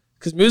 Because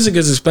music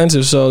is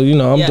expensive, so you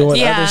know I'm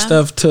doing other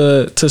stuff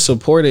to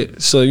support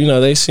it. So you know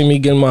they see me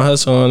getting my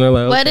hustle on. They're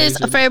like, what is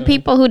for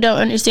people who don't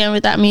understand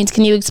what that means?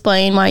 Can you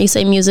explain why you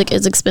say music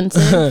is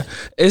expensive?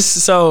 It's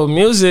so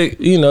music.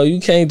 You know, you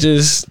can't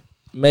just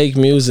make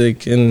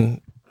music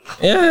and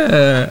you know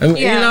what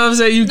I'm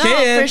saying. You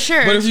can, for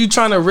sure. But if you're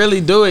trying to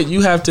really do it, you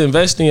have to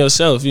invest in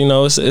yourself. You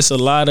know, it's a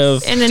lot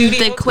of and then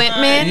the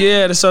equipment.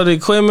 Yeah, so the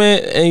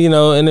equipment, and you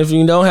know, and if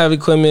you don't have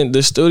equipment,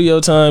 the studio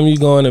time, you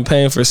going and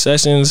paying for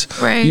sessions.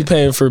 Right. You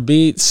paying for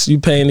beats. You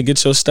paying to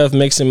get your stuff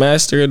mixed and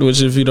mastered.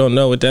 Which, if you don't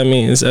know what that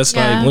means, that's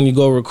like when you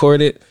go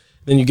record it,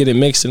 then you get it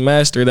mixed and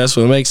mastered. That's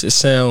what makes it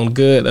sound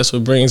good. That's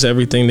what brings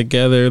everything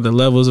together. The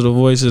levels of the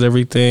voices,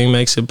 everything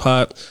makes it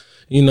pop.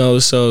 You know,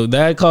 so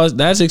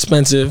that's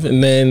expensive,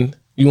 and then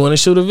you want to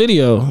shoot a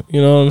video.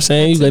 You know what I'm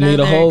saying? You're gonna need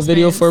a whole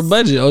video for a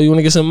budget. Oh, you want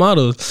to get some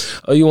models.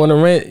 Oh, you want to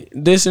rent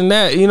this and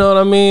that. You know what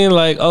I mean?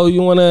 Like, oh,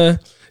 you want to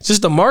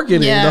just the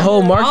marketing, the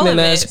whole marketing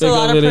aspect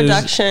of it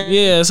production.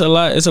 It's a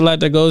lot. It's a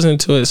lot that goes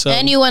into it. So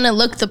and you want to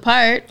look the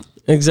part.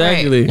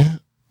 Exactly. Right.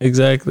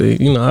 Exactly.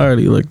 You know, I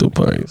already looked the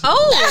parts.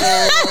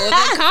 Oh,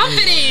 the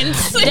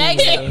confidence.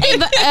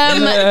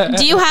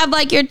 Do you have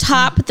like your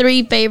top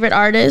 3 favorite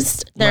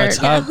artists?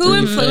 Who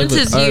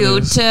influences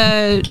you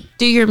to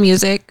do your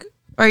music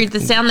or the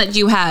sound that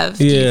you have?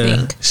 Do you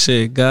think?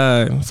 Shit,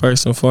 God,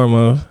 first and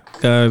foremost.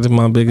 God is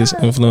my biggest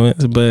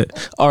influence.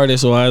 But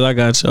artist wise, I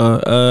got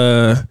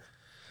y'all.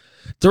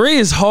 3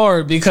 is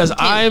hard because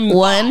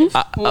One.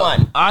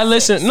 I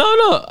listen.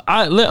 No.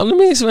 Let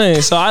me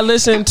explain. So I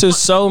listen to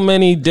so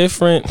many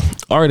different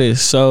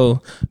artists.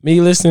 So me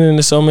listening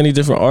to so many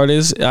different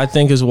artists, I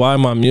think is why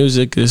my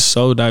music is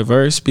so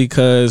diverse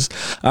because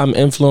I'm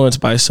influenced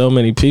by so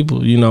many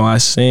people. You know, I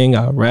sing,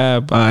 I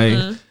rap,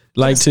 I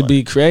like to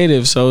be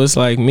creative. So it's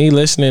like me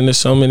listening to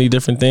so many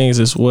different things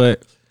is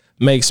what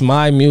makes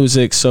my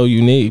music so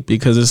unique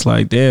because it's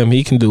like, damn,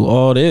 he can do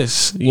all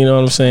this. You know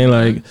what I'm saying?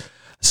 Like.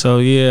 So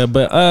yeah,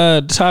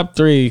 but top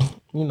 3,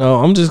 you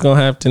know, I'm just gonna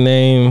have to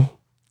name,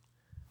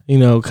 you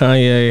know,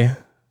 Kanye.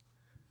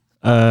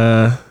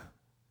 I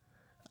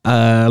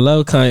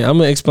love Kanye. I'm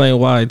gonna explain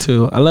why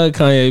too. I love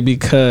Kanye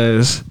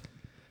because,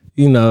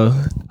 you know,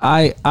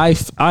 I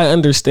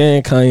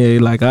understand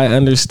Kanye. Like I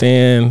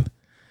understand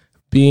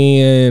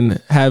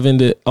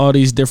having all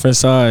these different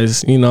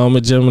sides. You know, I'm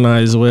a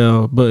Gemini as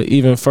well, but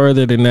even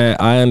further than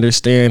that, I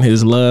understand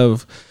his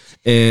love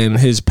and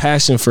his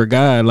passion for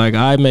God. Like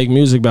I make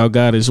music about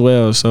God as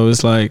well. So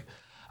it's like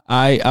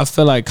I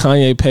feel like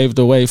Kanye paved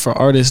the way for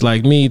artists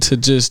like me to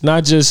just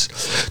not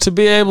just to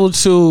be able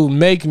to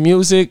make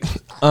music,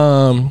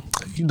 you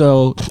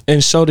know,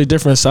 and show the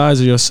different sides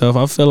of yourself.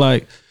 I feel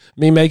like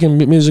me making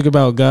music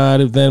about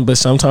God, but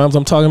sometimes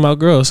I'm talking about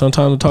girls,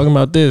 sometimes I'm talking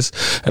about this,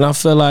 and I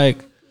feel like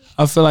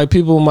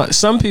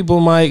some people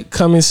might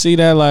come and see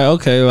that like,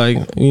 okay, like,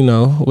 you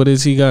know, what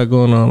does he got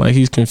going on? Like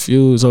he's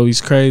confused, oh, he's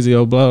crazy,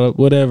 oh, blah, blah,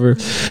 whatever.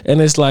 And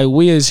it's like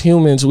we as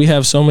humans, we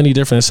have so many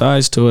different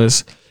sides to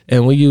us,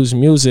 and we use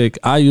music.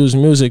 I use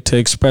music to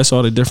express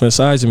all the different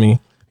sides of me.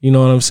 You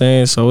know what I'm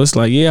saying? So it's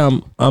like, yeah,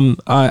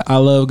 I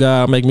love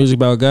God. I make music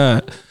about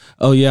God.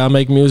 Oh yeah, I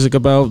make music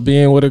about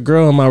being with a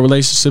girl and my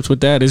relationships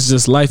with that. It's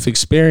just life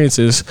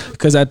experiences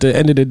because at the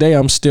end of the day,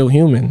 I'm still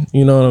human.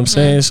 You know what I'm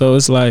saying? So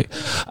it's like,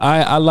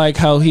 I like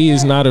how he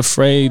is not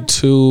afraid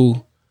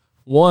to,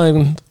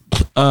 one,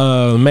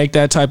 make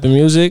that type of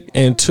music,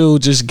 and 2,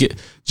 just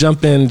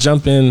jump in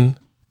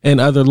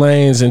other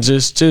lanes and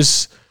just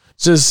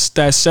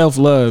that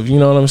self-love. You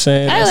know what I'm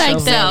saying? I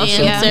like that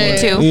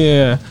answer too.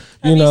 Yeah.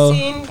 Have you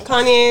seen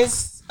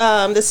Kanye's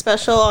the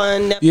special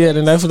on Netflix? Yeah,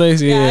 the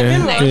Netflix. Yeah, I've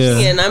been watching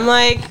it, and I'm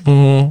like,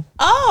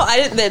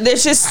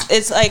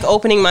 it's like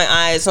opening my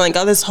eyes, like,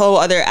 oh, this whole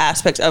other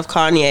aspect of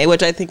Kanye,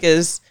 which I think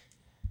is,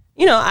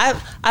 you know,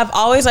 I've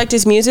always liked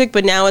his music,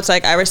 but now it's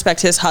like I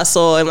respect his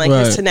hustle and like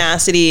his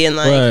tenacity and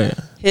like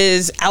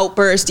his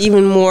outburst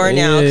even more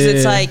now, because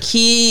it's like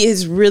he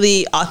has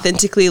really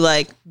authentically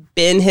like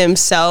been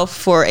himself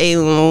for a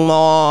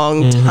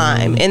long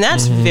time, and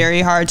that's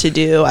very hard to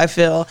do, I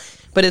feel.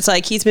 But it's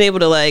like he's been able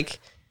to like,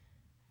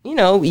 you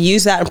know,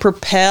 use that and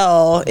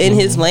propel in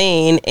his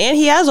lane. And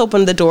he has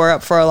opened the door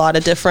up for a lot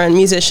of different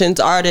musicians,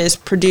 artists,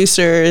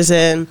 producers,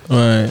 and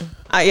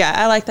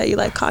I like that you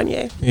like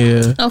Kanye.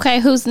 Yeah. Okay,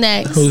 who's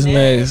next?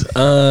 Next?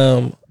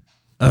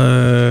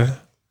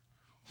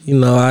 You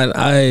know,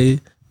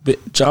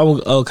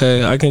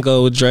 okay, I can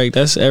go with Drake.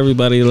 That's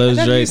everybody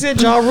loves Drake. You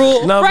said Ja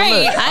Rule. No,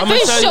 right. I thought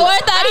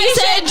he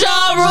said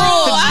Ja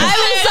Rule. I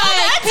was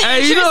like,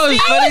 hey, you know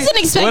what's funny? I wasn't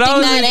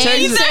expecting that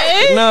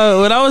answer. No,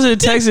 when I was in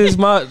Texas,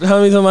 my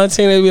homies on my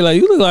team, they'd be like,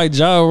 "You look like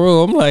Ja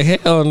Rule." I'm like,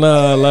 "Hell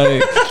no!"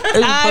 Like,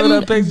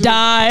 I'm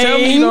dying. Tell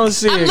me you don't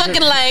see it. I'm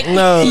looking like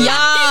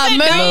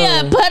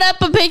Maria, put up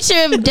a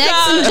picture of Dex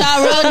and Ja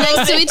Rule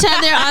next to each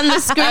other on the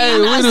screen.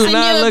 I'll send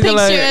you a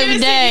picture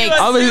of Dex.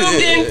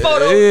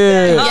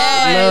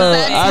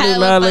 I do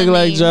not look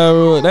like Ja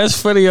Rule. That's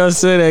funny y'all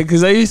say that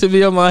because they used to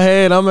be on my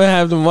head. I'm gonna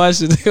have them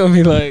watch it. They're gonna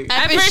be like,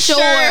 I for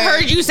sure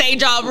heard you say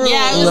Ja Rule.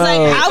 Yeah, it was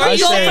like, how we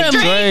go from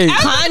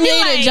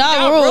Kanye to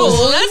Ja Rule?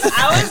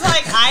 I was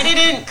like, I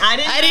didn't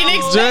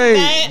expect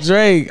that.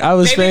 Drake. I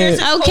was saying.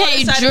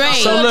 Okay, Drake.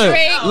 So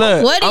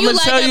look. What do you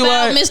like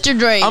about Mr.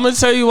 Drake? I'm gonna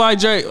tell you why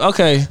Drake.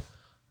 Okay,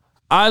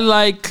 I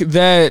like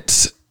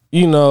that.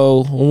 You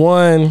know,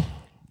 one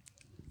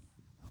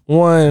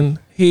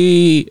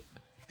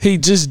he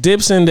just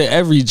dips into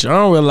every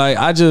genre. Like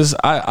I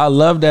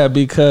love that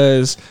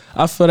because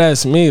I feel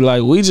that's me.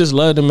 Like we just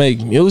love to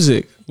make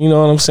music. You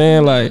know what I'm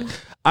saying? Like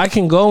I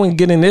can go and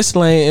get in this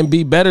lane and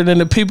be better than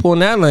the people in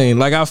that lane.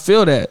 Like I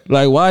feel that.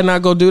 Like why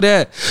not go do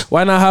that?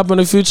 Why not hop in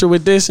the future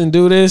with this and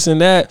do this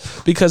and that?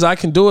 Because I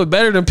can do it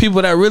better than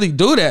people that really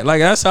do that. Like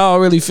that's how I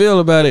really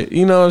feel about it.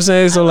 You know what I'm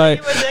saying? So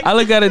like I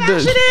look at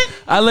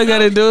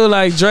it dude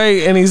like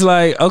Drake, and he's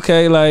like,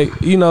 okay,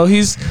 like, you know,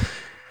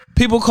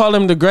 people call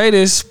him the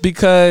greatest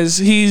because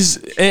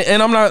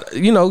and I'm not,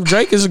 you know,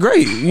 Drake is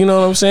great. You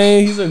know what I'm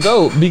saying? He's a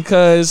GOAT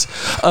because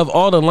of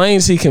all the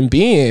lanes he can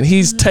be in.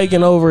 He's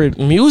taking over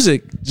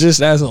music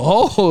just as a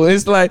whole.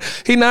 It's like,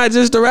 he's not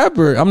just a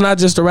rapper. I'm not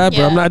just a rapper.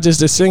 Yeah. I'm not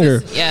just a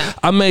singer. Yeah.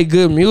 I make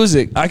good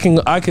music. I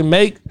can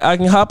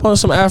hop on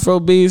some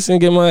Afro beats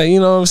and get my, you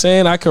know what I'm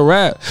saying? I can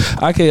rap.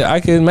 I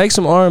can make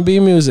some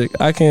R&B music.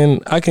 I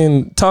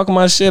can talk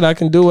my shit. I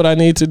can do what I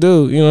need to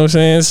do. You know what I'm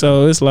saying?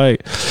 So it's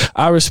like,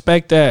 I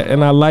respect that.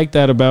 And I like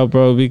that about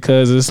bro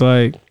because it's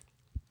like,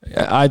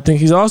 I think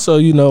he's also,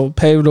 you know,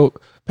 paved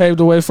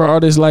the way for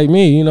artists like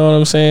me. You know what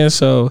I'm saying?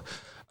 So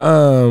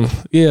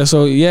Yeah,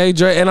 so yeah,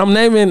 Dre, and I'm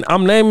naming,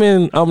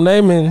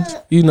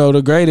 you know,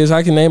 the greatest.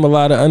 I can name a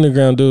lot of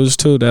underground dudes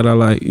too that I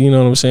like, you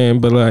know what I'm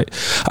saying? But like,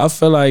 I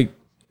feel like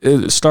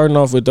starting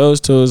off with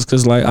those two is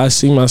because like I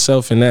see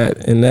myself in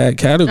that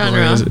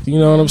category. You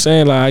know what I'm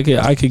saying? Like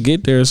I could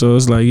get there. So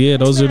it's like, yeah,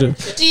 those are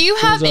the. Do you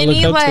have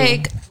any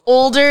like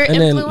older and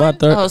influence? then my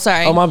third, oh,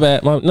 sorry. Oh, my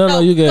bad. No,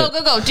 you get.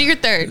 Go. Do your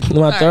third.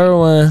 My third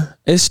one,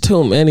 it's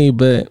too many,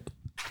 but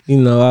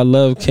you know, I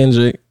love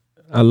Kendrick.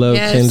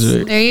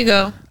 Kendrick. There you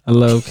go. I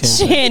love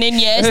Kendrick. Shannon,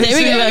 yes, there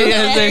we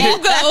go. There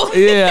you go.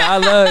 Yeah, I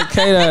love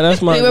K-Dot.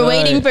 That's my We were guy.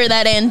 waiting for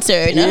that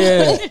answer. No?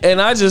 Yeah,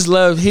 and I just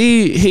love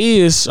he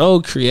is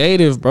so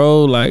creative,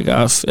 bro. Like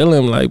I feel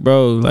him, like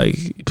bro.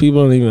 Like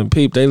people don't even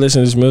peep. They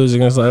listen to his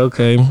music and it's like,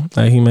 okay,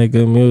 like he make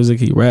good music,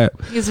 he rap.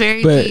 He's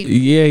very But deep.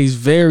 yeah, he's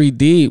very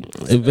deep,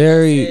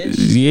 very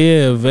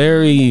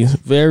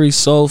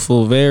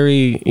soulful,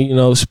 very, you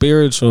know,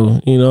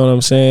 spiritual. You know what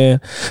I'm saying?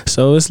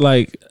 So it's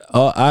like,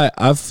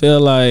 I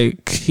feel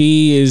like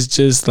he is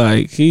just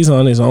like, he's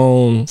on his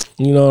own.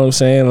 You know what I'm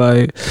saying?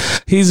 Like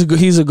he's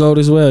a GOAT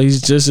as well.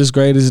 He's just as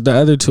great as the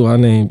other two I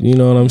named. You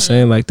know what I'm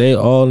saying? Like they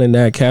all in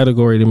that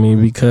category to me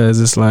because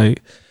it's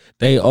like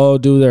they all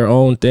do their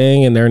own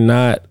thing and they're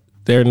not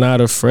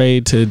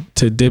afraid to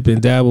dip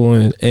and dabble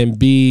and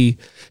be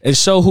and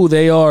show who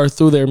they are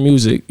through their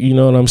music. You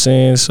know what I'm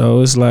saying?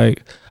 So it's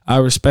like, I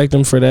respect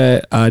them for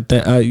that. I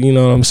you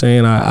know what I'm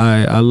saying?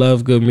 I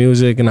love good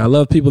music and I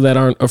love people that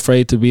aren't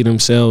afraid to be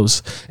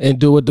themselves and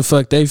do what the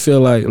fuck they feel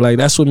like. Like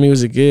that's what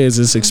music is.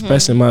 It's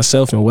expressing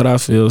myself and what I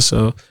feel.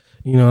 So,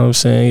 you know what I'm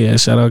saying? Yeah,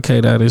 shout out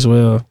K-Dot as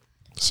well.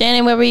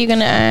 Shannon, what were you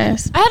gonna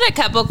ask? I had a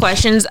couple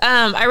questions.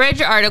 I read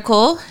your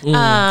article,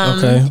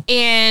 okay.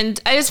 and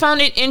I just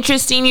found it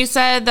interesting. You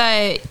said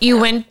that you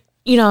went,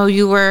 you know,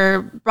 you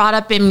were brought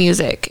up in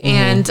music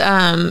and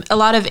a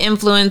lot of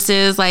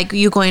influences, like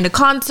you going to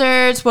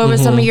concerts. What were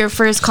some of your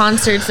first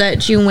concerts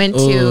that you went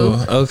to? Ooh,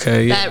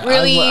 okay, yeah. That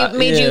really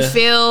made you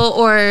feel,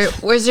 or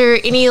was there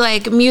any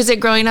like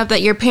music growing up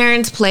that your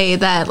parents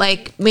played that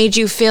like made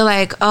you feel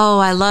like, oh,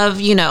 I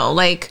love, you know,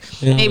 like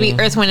maybe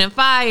Earth, Wind and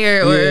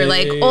Fire or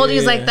like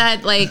oldies like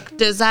that? Like,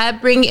 does that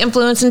bring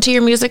influence into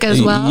your music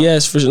as well?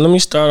 Yes, for sure. Let me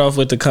start off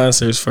with the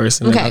concerts first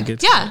and then I'll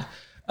get to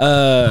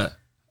that.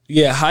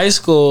 Yeah, high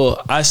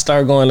school, I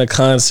started going to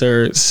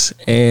concerts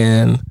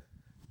and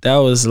that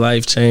was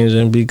life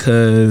changing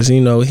because, you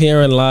know,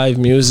 hearing live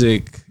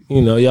music,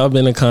 you know, y'all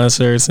been to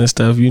concerts and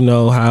stuff, you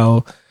know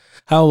how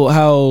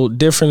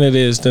different it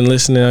is than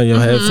listening on your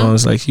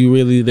headphones. Like you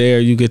really there,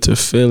 you get to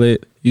feel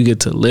it, you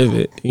get to live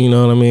it, you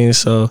know what I mean?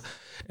 So,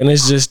 and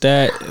it's just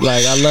that,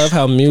 like, I love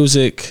how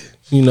music,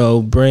 you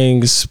know,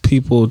 brings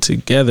people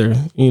together,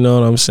 you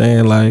know what I'm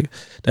saying? Like,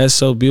 that's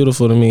so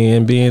beautiful to me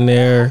and being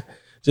there,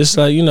 just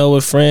like, you know,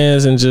 with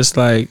friends and just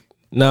like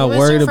not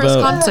worried about. Who was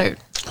your first concert?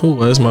 Who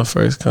was my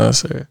first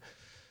concert?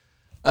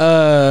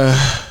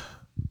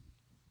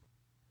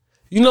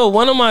 You know,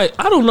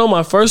 I don't know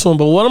my first one,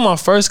 but one of my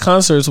first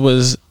concerts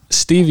was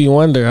Stevie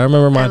Wonder. I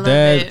remember my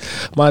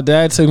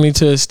dad took me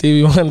to a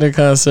Stevie Wonder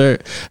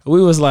concert.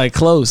 We was like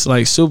close,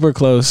 like super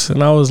close.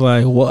 And I was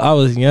like, well, I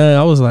was young.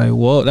 I was like,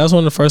 whoa. That's one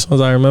of the first ones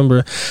I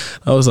remember.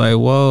 I was like,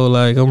 whoa,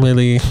 like I'm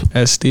really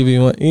at Stevie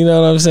Wonder. You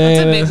know what I'm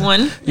saying? That's a big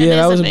one. Yeah,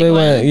 that was a big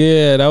one.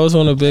 Yeah, that was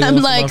one of the big ones.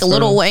 I'm like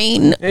Lil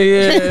Wayne.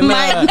 Yeah,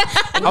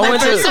 my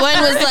first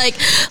one was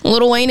like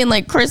Lil Wayne and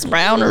like Chris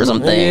Brown or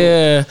something.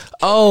 Yeah.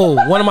 Oh,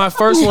 one of my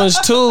first ones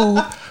too.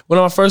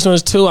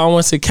 I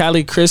went to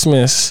Cali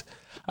Christmas.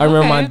 I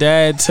remember my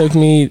dad took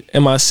me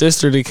and my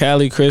sister to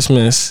Cali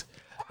Christmas.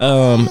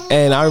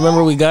 And I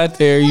remember we got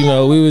there, you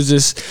know, we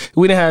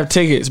didn't have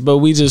tickets, but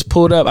we just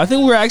pulled up. I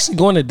think we were actually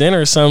going to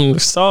dinner or something,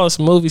 saw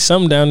some movie,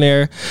 something down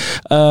there.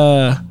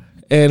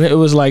 And it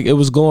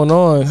was going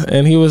on.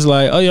 And he was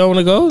like, oh, y'all want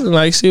to go? And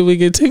like, see if we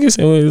get tickets.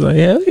 And we was like,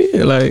 hell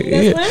yeah. Like,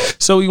 yeah.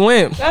 So we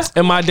went.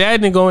 And my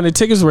dad didn't go in. The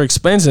tickets were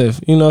expensive.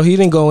 You know, he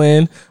didn't go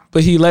in.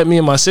 But he let me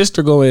and my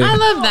sister go in. I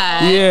love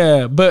that.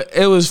 Yeah, but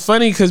it was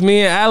funny because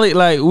me and Allie,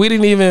 like,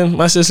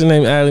 my sister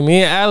named Allie.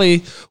 Me and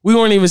Allie, we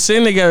weren't even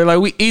sitting together. Like,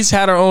 we each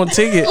had our own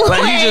ticket.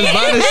 Like,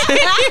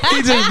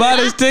 he just bought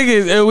his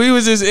tickets. And we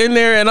was just in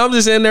there, and I'm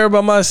just in there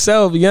by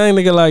myself. Young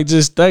nigga, like,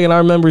 just thugging. I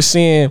remember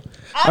seeing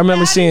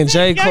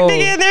J. Cole.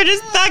 Nigga in there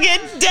just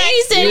thugging.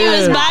 He said he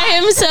was by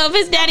himself.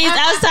 His daddy's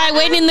outside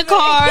waiting in the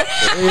car.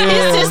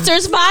 His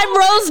sister's 5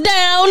 rows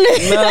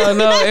down.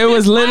 No, it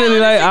was literally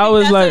like, I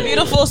was like. A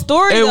beautiful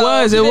story. It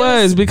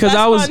was because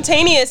I was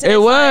spontaneous. It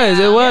was,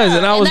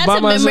 and I was by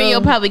myself. That's a memory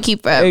you'll probably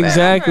keep forever.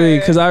 Exactly,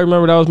 because I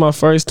remember that was my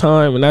first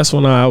time, and that's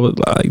when I was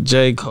like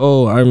J.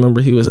 Cole. I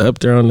remember he was up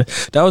there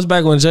that was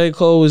back when J.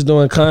 Cole was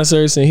doing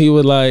concerts, and he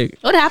would like.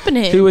 What happened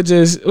to him? He would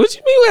just. What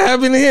you mean? What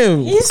happened to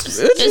him?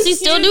 Does he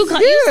still do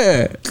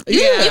concerts?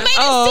 Yeah. You made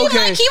it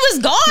seem like he was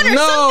gone or something.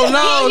 No.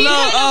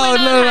 Oh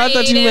no, I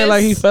thought you meant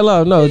like he fell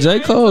off. No, J.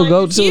 Cole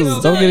go too.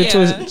 Don't get it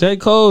twisted. J.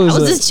 Cole is. I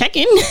was just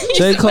checking.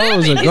 J. Cole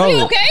is a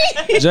goat.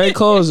 Okay. J.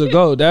 Cole is a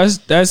goat.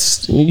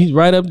 That's he's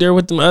right up there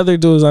with them other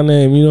dudes I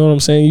named. You know what I'm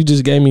saying? You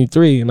just gave me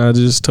 3, and I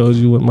just told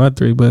you what my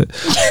 3. But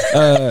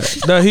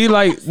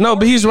No,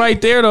 but he's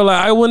right there though.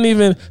 Like I wouldn't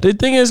even. The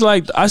thing is,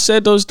 like I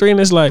said those three, and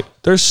it's like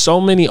there's so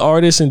many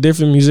artists and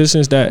different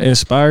musicians that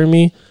inspire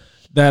me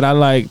that I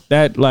like.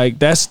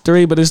 That's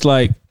three, but it's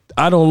like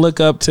I don't look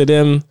up to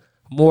them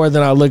more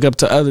than I look up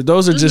to others.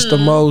 Those are just the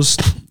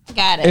most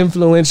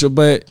influential.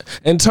 But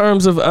in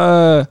terms of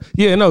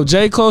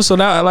J. Cole. So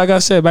now, like I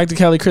said, back to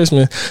Cali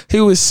Christmas, he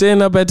was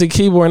sitting up at the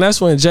keyboard, and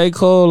that's when J.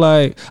 Cole,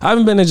 like I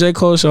haven't been to J.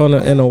 Cole show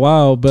in a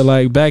while, but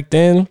like back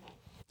then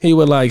he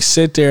would like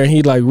sit there and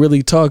he like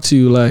really talk to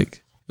you.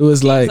 Like it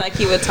was like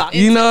he would talk.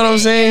 You know what I'm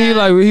saying?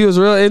 Yeah. He was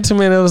real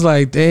intimate. It was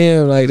like,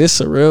 damn, like this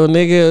a real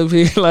nigga up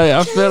here. Like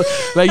I feel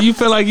like you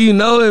feel like you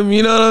know him.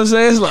 You know what I'm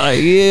saying? It's like,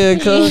 yeah,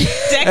 cuz.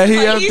 And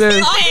he up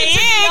there.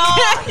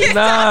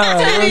 Nah,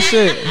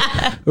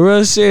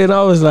 real shit. And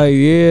I was like,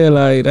 yeah,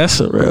 like that's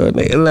a real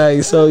nigga.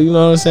 Like, so you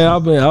know what I'm saying?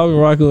 I've been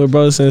rocking with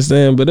brothers since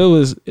then. But it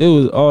was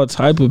all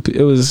type of.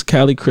 It was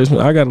Cali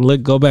Christmas. I gotta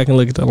go back and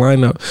look at the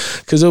lineup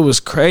because it was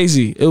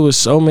crazy. It was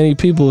so many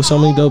people, so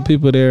many dope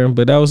people there.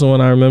 But that was the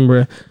one I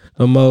remember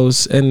the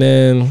most. And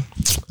then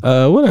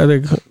what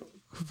other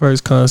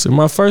first concert?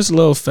 My first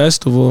little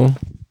festival.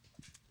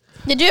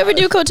 Did you ever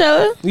do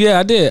Coachella? Yeah,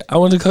 I did. I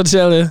went to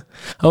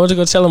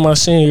Coachella my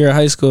senior year of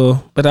high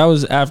school, but that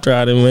was after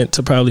I done went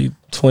to probably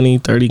 20,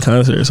 30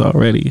 concerts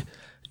already.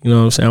 You know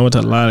what I'm saying? I went to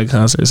a lot of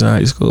concerts in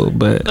high school,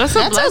 but that's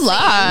a blessing.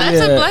 That's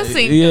a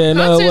blessing. Yeah,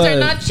 concerts are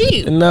not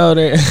cheap. No,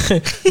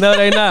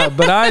 they're not.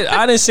 But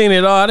I didn't see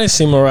it all. I didn't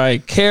see Mariah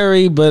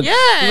Carey, but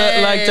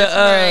like the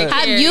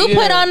have you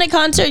put on a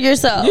concert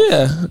yourself?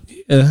 Yeah.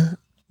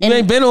 You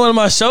ain't been to one of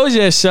my shows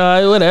yet,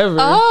 Shy. Whatever.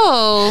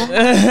 Oh.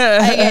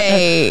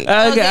 Okay.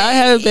 I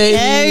have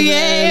babies.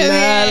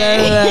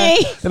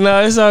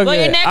 No, it's all good. Well,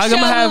 your next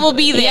show will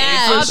be there.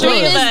 Yeah, sure.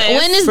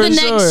 When is the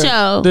next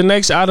show? The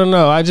next, I don't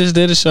know. I just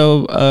did a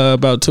show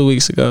about 2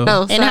 weeks ago.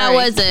 Oh, and how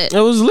was it?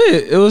 It was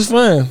lit. It was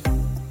fun.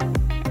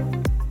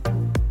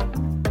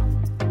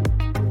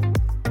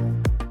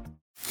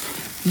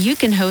 You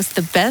can host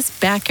the best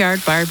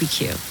backyard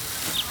barbecue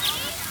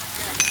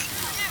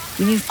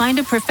when you find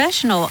a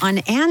professional on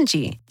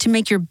Angie to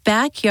make your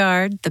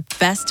backyard the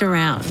best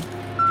around.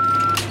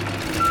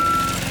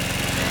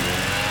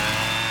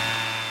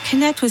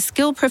 Connect with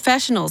skilled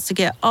professionals to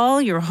get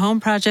all your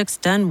home projects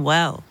done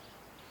well.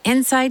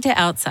 Inside to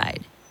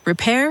outside,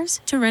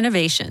 repairs to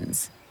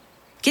renovations.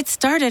 Get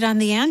started on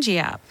the Angie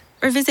app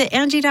or visit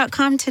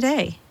Angie.com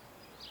today.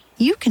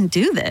 You can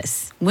do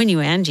this when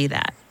you Angie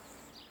that.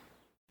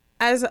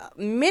 As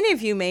many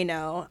of you may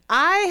know,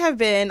 I have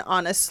been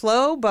on a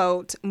slow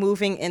boat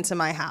moving into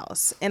my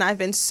house, and I've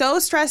been so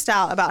stressed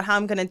out about how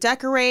I'm going to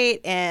decorate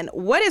and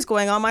what is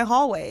going on my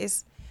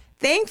hallways.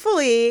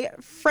 Thankfully,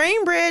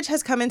 FrameBridge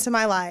has come into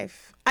my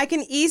life. I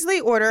can easily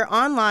order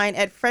online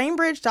at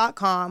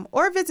framebridge.com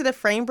or visit a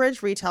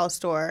FrameBridge retail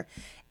store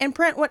and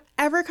print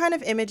whatever kind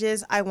of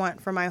images I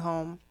want for my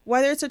home.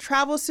 Whether it's a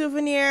travel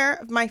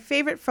souvenir, my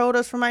favorite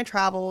photos from my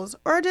travels,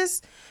 or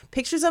just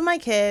pictures of my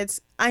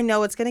kids, I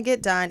know it's gonna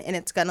get done and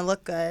it's gonna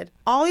look good.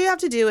 All you have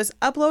to do is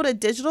upload a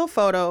digital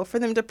photo for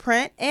them to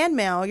print and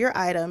mail your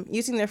item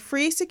using their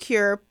free,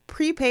 secure,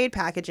 prepaid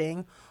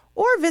packaging,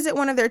 or visit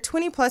one of their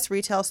 20+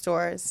 retail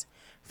stores.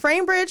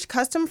 FrameBridge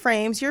custom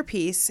frames your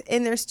piece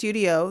in their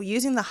studio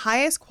using the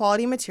highest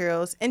quality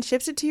materials and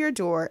ships it to your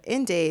door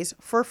in days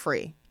for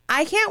free.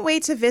 I can't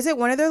wait to visit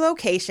one of their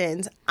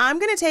locations. I'm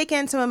going to take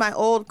in some of my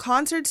old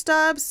concert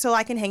stubs so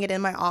I can hang it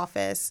in my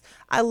office.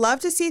 I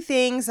love to see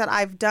things that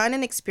I've done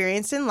and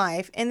experienced in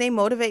life, and they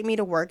motivate me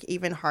to work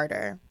even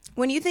harder.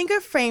 When you think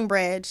of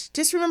FrameBridge,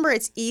 just remember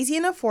it's easy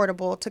and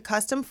affordable to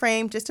custom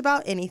frame just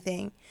about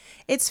anything.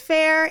 It's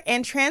fair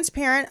and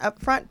transparent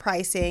upfront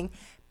pricing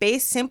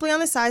based simply on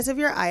the size of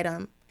your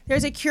item.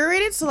 There's a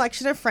curated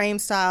selection of frame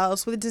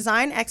styles with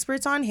design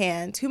experts on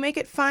hand who make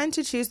it fun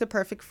to choose the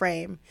perfect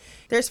frame.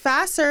 There's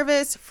fast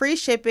service, free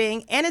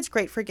shipping, and it's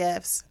great for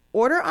gifts.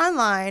 Order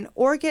online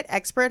or get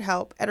expert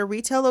help at a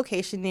retail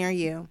location near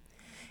you.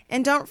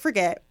 And don't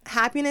forget,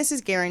 happiness is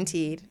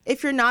guaranteed.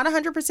 If you're not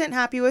 100%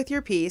 happy with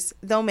your piece,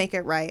 they'll make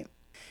it right.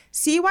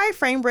 See why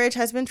FrameBridge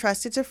has been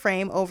trusted to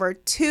frame over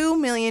 2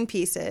 million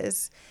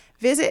pieces.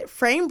 Visit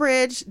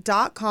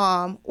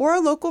framebridge.com or a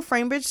local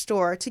FrameBridge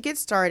store to get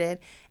started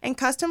and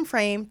custom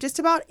frame just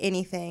about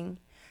anything.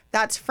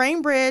 That's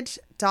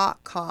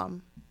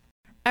framebridge.com.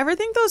 Ever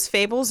think those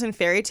fables and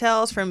fairy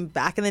tales from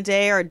back in the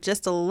day are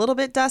just a little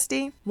bit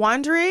dusty?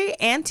 Wandery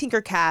and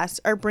Tinkercast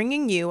are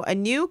bringing you a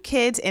new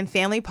kids and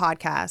family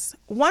podcast,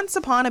 Once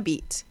Upon a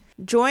Beat.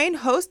 Join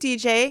host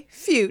DJ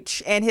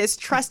Fuchs and his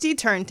trusty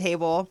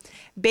turntable,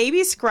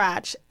 Baby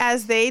Scratch,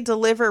 as they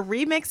deliver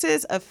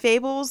remixes of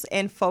fables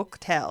and folk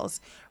tales,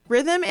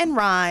 rhythm and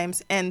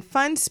rhymes, and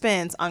fun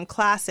spins on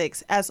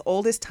classics as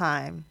old as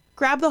time.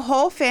 Grab the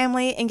whole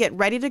family and get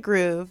ready to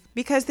groove,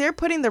 because they're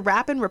putting the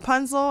rappin'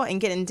 Rapunzel and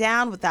getting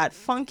down with that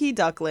funky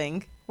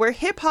duckling. Where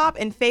hip-hop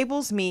and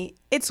fables meet,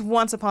 it's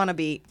Once Upon a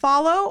Beat.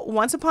 Follow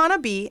Once Upon a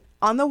Beat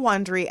on the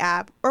Wandery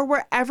app or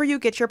wherever you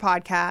get your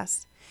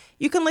podcasts.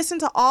 You can listen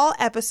to all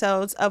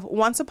episodes of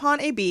Once Upon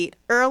a Beat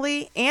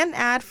early and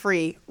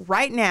ad-free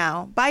right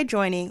now by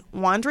joining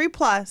Wondery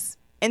Plus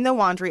in the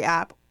Wondery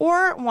app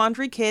or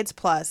Wondery Kids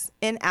Plus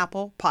in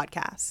Apple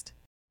Podcast.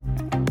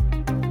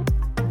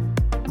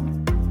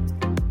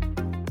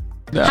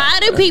 How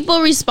do people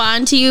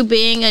respond to you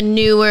being a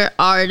newer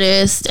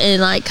artist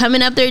and like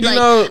coming up there?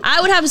 Like,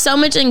 I would have so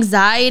much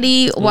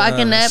anxiety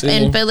walking up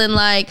and feeling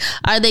like,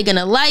 are they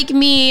gonna like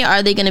me?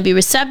 Are they gonna be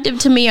receptive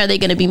to me? Are they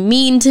gonna be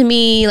mean to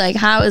me? Like,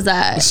 how is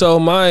that? So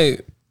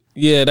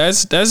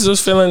that's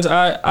those feelings.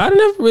 I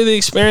never really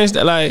experienced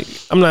that. Like,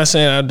 I'm not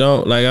saying I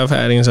don't. Like, I've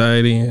had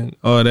anxiety and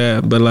all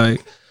that, but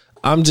like,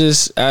 I'm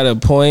just at a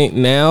point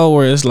now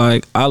where it's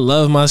like I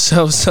love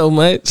myself so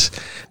much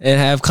and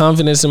have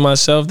confidence in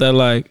myself that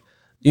like,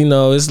 you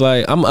know, it's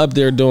like I'm up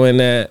there doing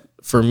that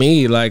for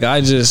me. Like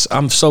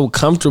I'm so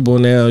comfortable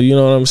now, you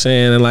know what I'm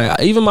saying? And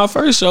like even my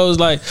first shows,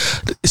 like,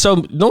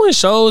 so doing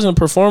shows and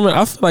performing,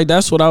 I feel like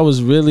that's what I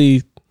was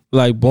really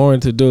like born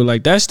to do.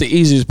 Like that's the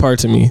easiest part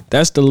to me.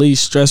 That's the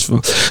least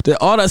stressful.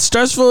 All that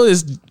stressful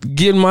is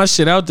getting my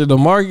shit out to the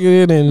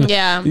market and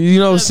you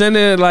know,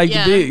 sending it like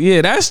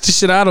that's the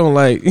shit I don't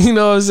like. You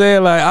know what I'm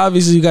saying? Like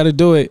obviously you gotta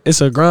do it.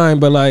 It's a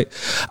grind, but like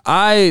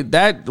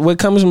what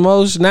comes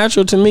most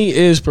natural to me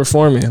is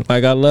performing.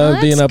 Like I love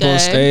being up on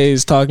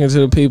stage, talking to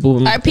the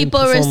people. Are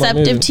people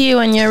receptive to you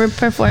when you're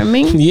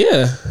performing?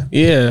 Yeah.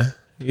 They are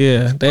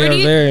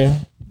very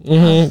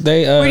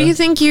where do you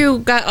think you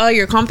got all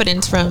your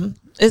confidence from?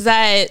 Is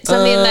that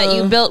something that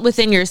you built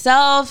within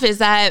yourself? Is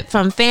that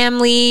from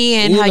family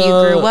and how you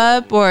grew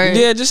up, or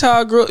just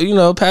how I grew? You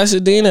know,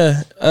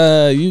 Pasadena.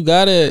 You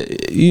gotta.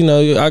 You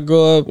know, I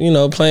grew up. You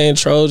know, playing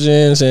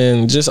Trojans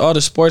and just all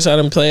the sports I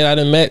done played. I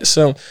done met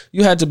some.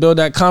 You had to build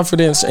that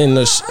confidence in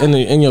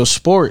your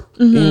sport.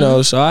 Mm-hmm. You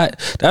know, so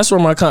that's where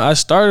I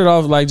started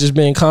off like just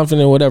being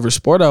confident in whatever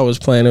sport I was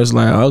playing. It was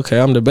like, okay,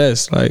 I'm the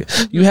best. Like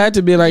you had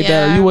to be like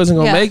that, or you wasn't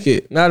gonna make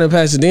it. Not in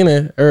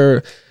Pasadena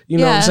or. You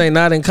know what I'm saying?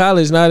 Not in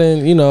college, not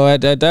in, you know, at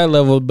that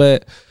level.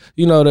 But,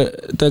 you know,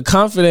 the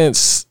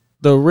confidence,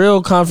 the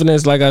real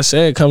confidence, like I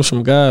said, comes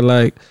from God.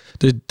 Like,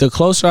 the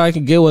closer I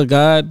can get with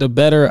God, the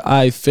better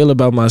I feel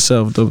about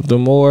myself. The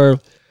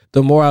more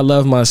I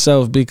love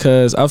myself,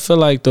 because I feel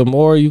like the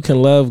more you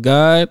can love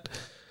God,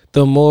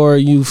 the more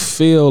you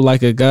feel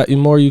like a God, the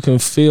more you can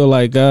feel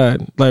like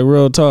God. Like,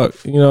 real talk.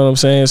 You know what I'm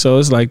saying? So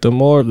it's like the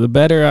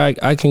better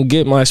I can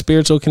get my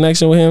spiritual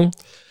connection with Him,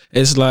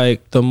 it's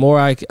like the more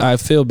I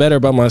feel better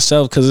about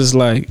myself, because it's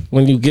like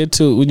when you get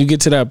to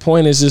that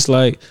point, it's just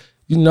like,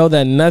 you know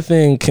that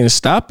nothing can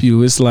stop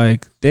you. It's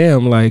like,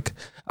 damn, like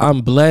I'm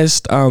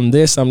blessed, I'm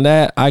this, I'm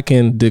that. I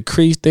can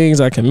decrease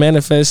things, I can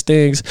manifest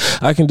things,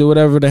 I can do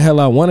whatever the hell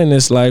I want in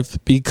this life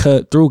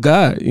because through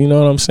God. You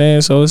know what I'm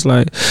saying? So it's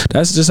like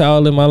that's just how I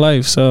live my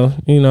life. So,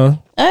 you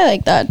know. I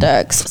like that,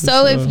 Dex.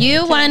 So if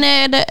you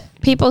wanted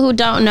people who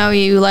don't know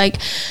you, like,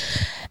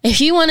 if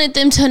you wanted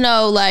them to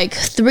know like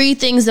 3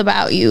 things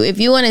about you, if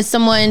you wanted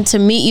someone to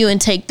meet you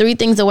and take 3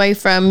 things away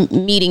from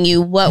meeting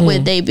you, what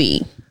would they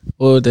be?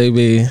 What would they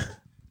be?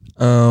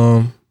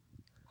 Like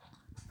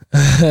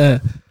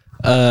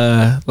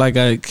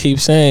I keep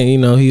saying, you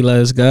know, he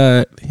loves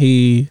God.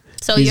 He's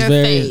your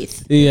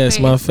faith. Yes,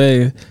 my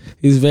faith.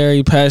 He's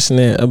very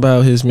passionate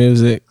about his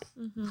music.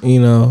 Mm-hmm.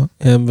 You know,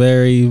 and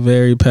very,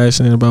 very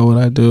passionate about what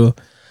I do.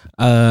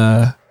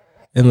 And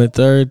the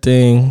third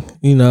thing,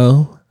 you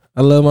know,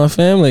 I love my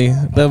family.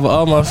 Love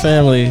all my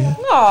family.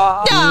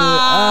 Aww.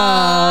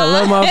 I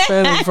love my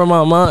family from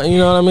my mom. You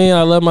know what I mean?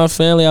 I love my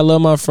family. I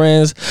love my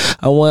friends.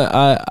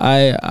 I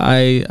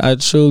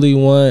truly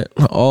want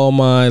all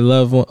my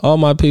loved ones, all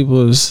my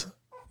peoples,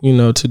 you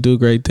know, to do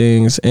great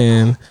things.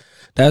 And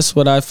that's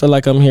what I feel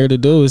like I'm here to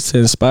do, is to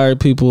inspire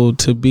people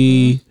to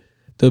be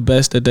the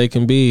best that they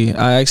can be.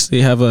 I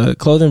actually have a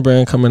clothing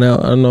brand coming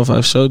out. I don't know if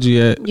I've showed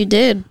you yet. You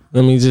did.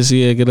 Let me just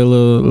get a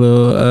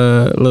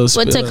little What's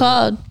it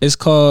called? It's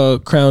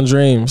called Crown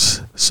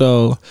Dreams.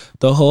 So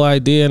the whole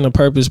idea and the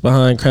purpose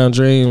behind Crown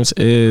Dreams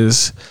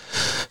is,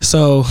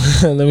 so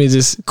let me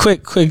just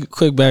quick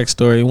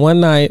backstory.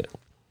 One night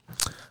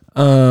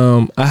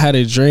I had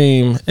a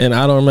dream, and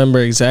I don't remember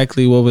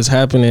exactly what was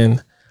happening,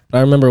 but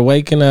I remember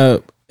waking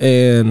up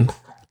and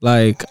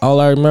like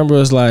all I remember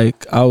was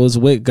like I was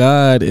with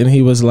God and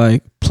he was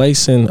like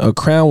placing a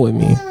crown with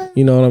me.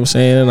 You know what I'm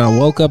saying? And I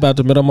woke up out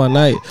the middle of my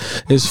night.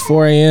 It's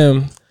 4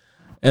 a.m.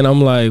 and I'm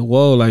like,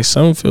 whoa, like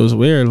something feels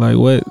weird. Like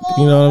what?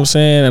 You know what I'm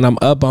saying? And I'm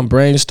up, I'm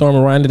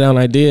brainstorming, writing down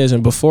ideas.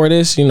 And before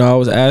this, you know, I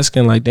was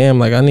asking like, damn,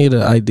 like I need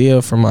an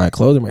idea for my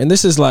clothing. And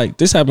this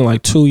happened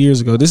like 2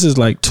 years ago. This is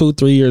like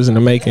 2-3 years in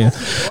the making.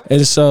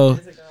 And so,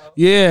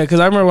 yeah, because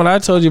I remember when I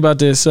told you about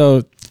this.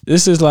 So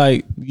this is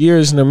like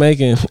years in the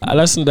making.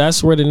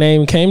 That's where the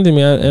name came to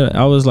me.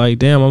 I was like,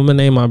 damn, I'm gonna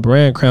name my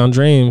brand Crown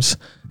Dreams.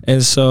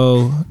 And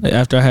so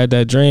after I had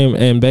that dream,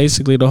 and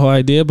basically the whole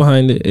idea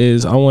behind it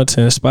is I want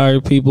to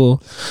inspire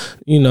people.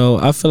 You know,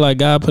 I feel like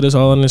God put us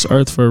all on this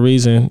earth for a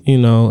reason, you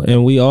know,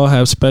 and we all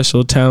have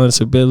special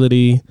talents,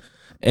 ability,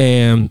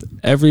 and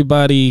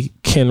everybody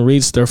can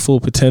reach their full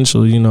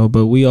potential, you know,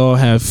 but we all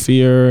have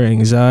fear,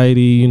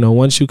 anxiety, you know.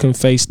 Once you can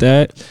face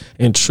that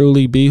and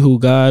truly be who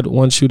God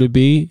wants you to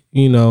be,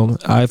 you know,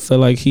 I feel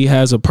like he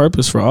has a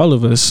purpose for all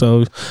of us.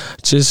 So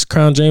just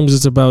Crown Dreams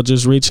is about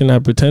just reaching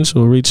that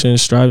potential,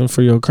 striving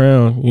for your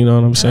crown, you know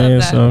what I'm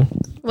saying? So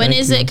when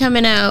is it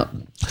coming out?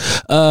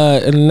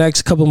 In the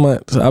next couple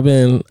months. I've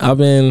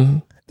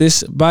been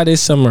by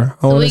this summer.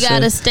 So we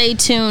gotta stay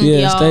tuned,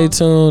 y'all. Stay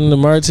tuned. The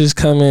merch is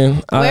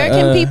coming. Where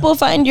can people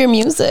find your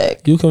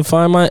music? You can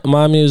find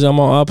my music. I'm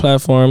on all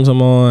platforms.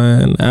 I'm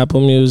on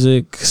Apple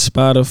Music,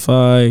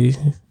 Spotify.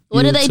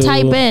 What do they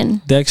type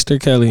in? Dexter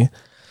Kelly.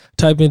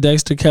 Type in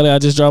Dexter Kelly. I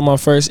just dropped my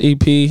first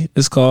EP.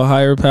 It's called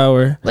Higher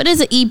Power. What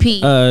is an EP?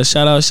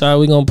 Shout out Shy.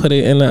 We gonna put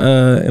it in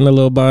the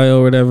little bio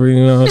or whatever.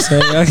 You know what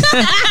I'm saying?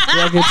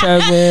 Y'all can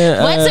tap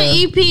in. What's an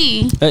EP?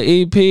 An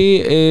EP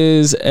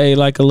is a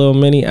little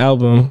mini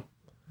album.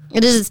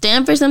 Does it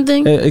stand for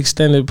something?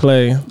 Extended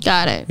play.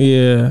 Got it.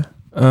 Yeah.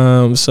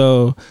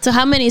 So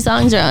how many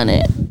songs are on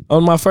it?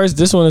 On my first,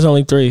 this one is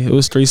only 3. It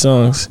was 3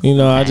 songs. You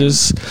know, okay.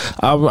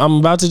 I'm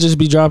about to just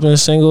be dropping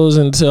singles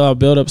until I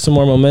build up some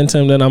more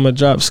momentum. Then I'm gonna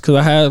drop, because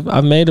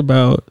I've made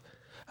about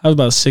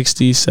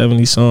 60,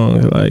 70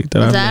 songs like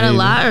that. Is that a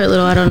lot or a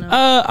little? I don't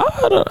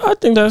know. I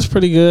think that's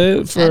pretty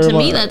good. To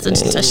me, that's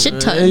a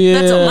shit ton.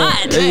 Yeah, that's a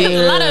lot.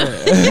 A lot of.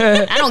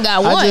 I don't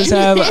got one. I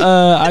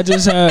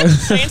just have.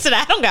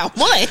 I don't got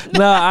one.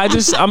 No, I'm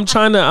just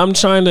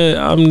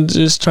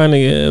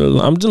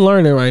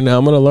learning right now.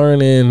 I'm gonna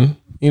learn in.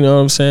 You know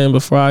what I'm saying?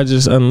 Before I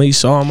just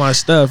unleash all my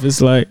stuff,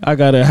 it's like I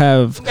gotta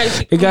have. I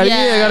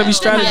gotta be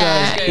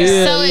strategized.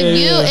 Yeah. So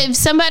if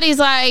somebody's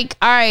like,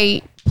 all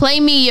right, play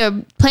me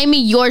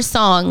your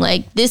song.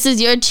 Like, this is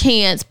your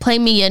chance. Play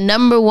me your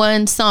number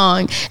one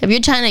song. If you're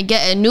trying to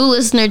get a new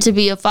listener to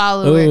be a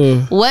follower,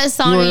 what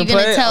song are you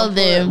gonna tell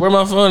them? Where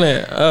my phone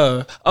at?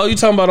 You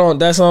talking about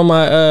that's on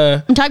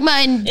my I'm talking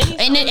about in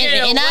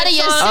out of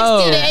your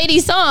 60 to 80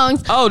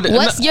 songs.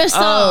 What's your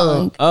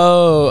song?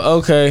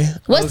 Okay.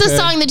 What's the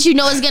song that you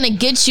know is gonna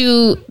get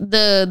you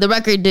the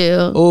record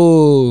deal?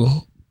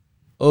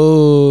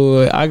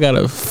 I got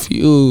a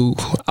few.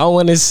 I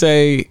want to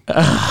say.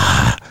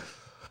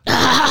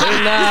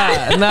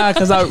 Nah,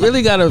 because I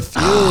really got a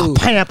few.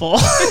 Pineapple.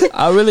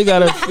 I really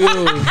got a few.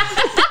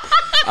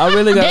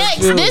 Dex,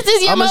 this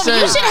is your moment.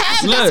 You should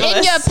have this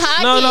in your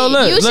pocket. No,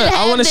 look. You should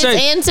have this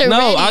answer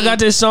ready. I got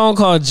this song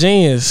called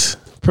Genius.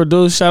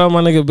 Produced, shout out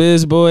my nigga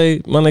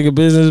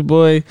Business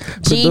Boy.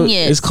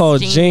 Genius. It's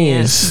called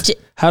Genius.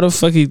 How the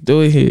fuck he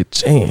do it here?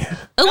 Genius.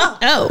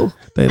 Oh.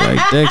 They like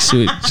Dexter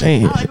with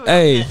Genius.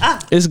 Hey,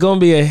 it's gonna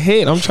be a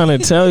hit. I'm trying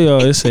to tell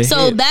y'all, it's a hit.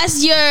 So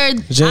that's your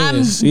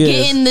Genius, I'm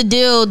getting the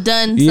deal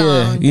done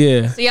song.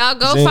 Yeah. So y'all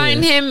go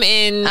find him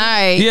in. All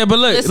right. Yeah, but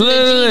look.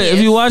 If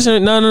you watching it,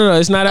 no,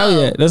 it's not out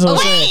yet. That's what I'm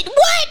saying. Wait,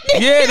 what?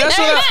 Yeah,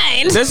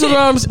 that's what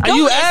I'm saying.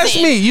 You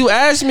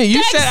asked me.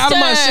 You said out of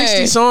my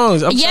 60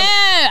 songs. But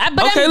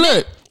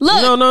look. Look,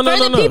 for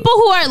the people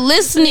who are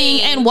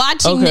listening and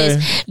watching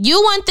this, you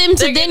want them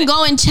to then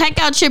go and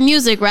check out your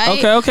music,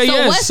 right? Okay,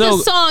 so what's the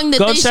song that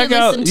they should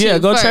listen to? Yeah,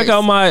 go check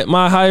out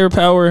my Higher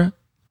Power,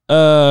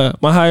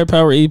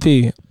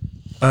 EP.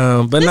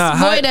 But this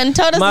boy done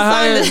told us the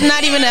song that's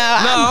not even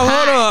out. No,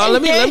 hold on.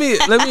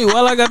 Let me.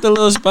 While I got the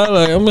little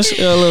spotlight, I'm gonna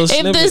share a little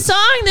snippet. If the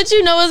song that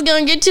you know is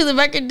gonna get you the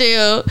record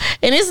deal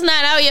and it's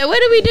not out yet,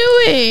 what are we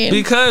doing?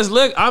 Because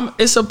look,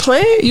 it's a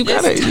plan. You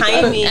gotta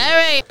timing. All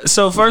right.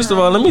 So first of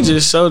all, let me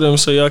just show them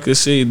so y'all can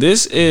see.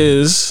 This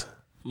is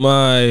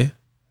my.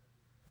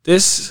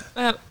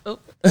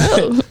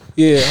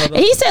 Yeah.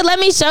 He said, "Let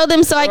me show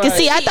them so I can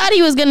see." I thought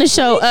he was gonna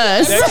show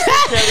us.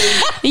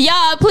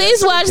 Y'all,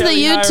 please watch the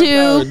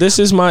YouTube. This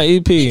is my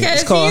EP.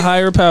 It's called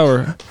Higher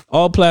Power.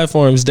 All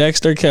platforms.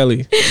 Dexter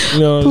Kelly. You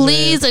know.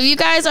 Please, if you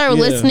guys are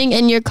listening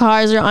in your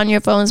cars or on your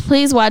phones,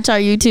 please watch our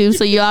YouTube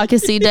so y'all can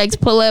see Dex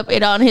pull up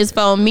it on his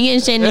phone. Me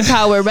and Shannon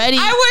Cow were ready.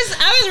 I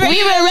was ready.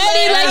 We were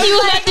ready like he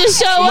was about to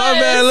show us.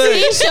 Bad, look.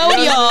 He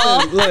showed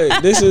y'all.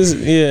 Look, this is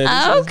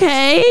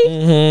okay.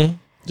 Mm-hmm.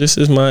 This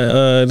is my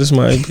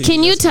EP.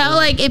 Can you tell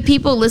if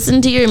people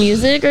listen to your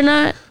music or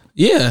not?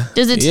 Yeah.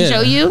 Does it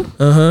show you?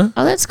 Oh,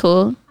 that's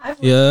cool.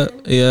 Yeah.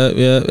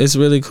 It's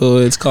really cool.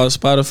 It's called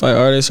Spotify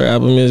Artists or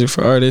Apple Music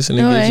for Artists, and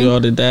it gives you all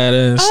the data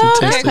and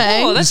statistics.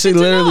 Okay. Cool. You see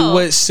literally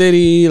what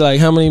city,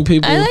 how many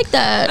people. I like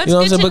that. You know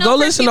what I'm saying? But go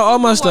listen to all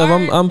my stuff.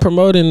 I'm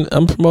promoting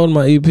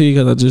my EP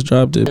because I just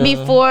dropped it.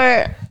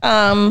 Before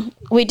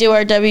we do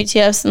our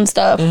WTFs and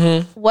stuff,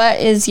 what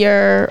is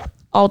your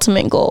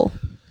ultimate goal?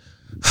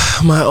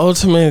 My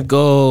ultimate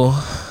goal,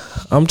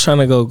 I'm trying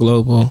to go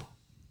global.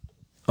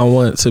 I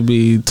want to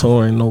be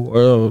touring the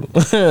world,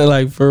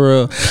 for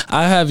real.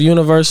 I have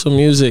universal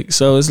music,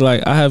 so it's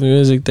I have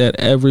music that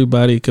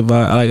everybody could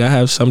buy. I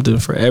have something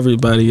for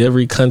everybody,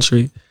 every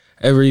country,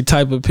 every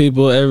type of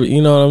people,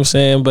 you know what I'm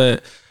saying?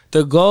 But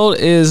the goal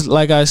is,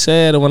 like I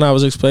said when I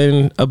was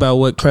explaining about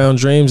what Crown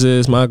Dreams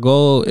is, my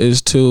goal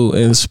is to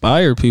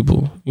inspire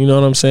people. You know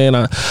what I'm saying?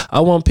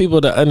 I want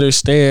people to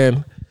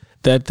understand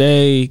that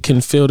they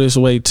can feel this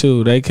way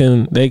too. They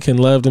can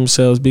love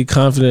themselves, be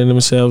confident in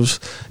themselves,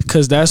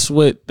 because that's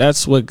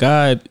what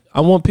God.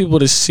 I want people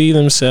to see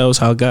themselves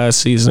how God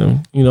sees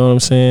them. You know what I'm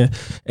saying?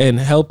 And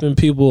helping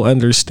people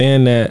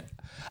understand that.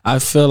 I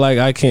feel like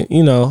I can,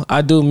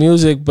 I do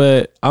music,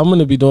 but I'm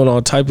gonna be doing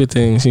all type of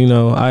things.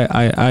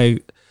 I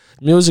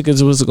music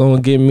is what's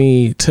gonna get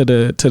me to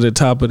the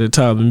top of the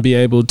top and be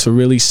able to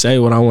really say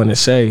what I want to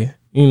say.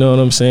 You know what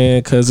I'm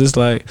saying? Because it's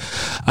like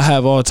I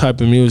have all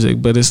type of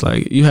music, but it's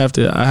like I have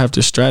to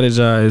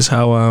strategize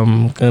how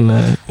I'm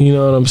gonna, you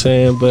know what I'm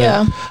saying?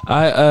 But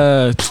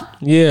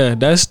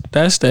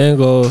that's the end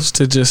goal, is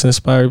to just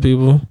inspire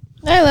people.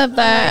 I love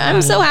that.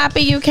 I'm so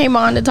happy you came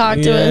on to talk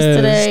to us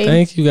today.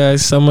 Thank you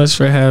guys so much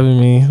for having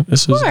me.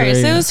 This was great.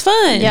 It was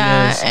fun.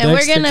 Yeah, Yes. and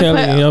Dexter we're gonna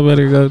Kelly, put y'all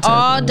better go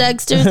all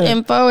Dexter's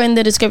info in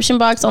the description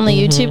box on the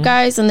YouTube,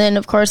 guys. And then,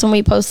 of course, when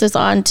we post this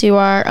onto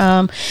our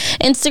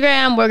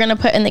Instagram, we're gonna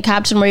put in the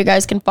caption where you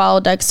guys can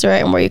follow Dexter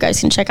and where you guys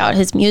can check out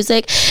his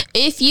music.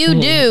 If you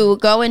do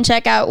go and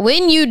check out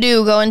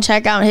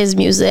his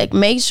music,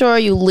 make sure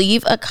you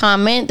leave a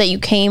comment that you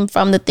came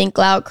from the Think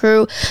Loud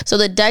crew, so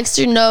that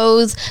Dexter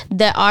knows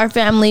that our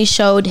family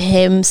showed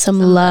him some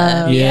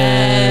love.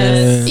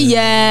 Yes.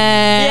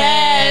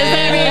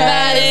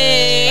 Everybody.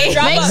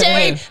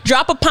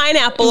 Drop a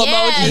pineapple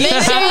emoji.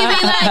 Make sure you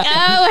be like,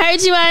 oh,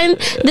 heard you on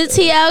the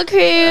TL crew,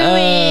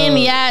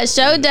 and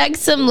show Dex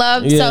some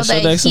love so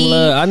that Dex some he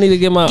love. I need to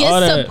get my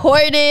gets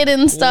supported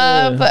and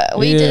stuff.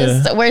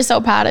 We're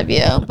so proud of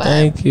you. But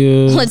thank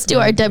you. let's do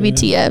our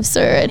WTF,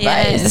 sir,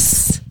 advice.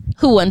 Yes.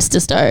 Who wants to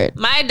start?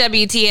 My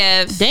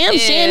WTF. Damn,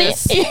 is, Shannon,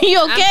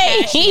 you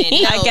okay?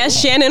 I guess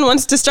Shannon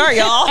wants to start,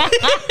 y'all.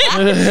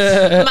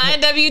 My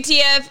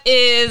WTF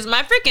is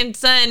my freaking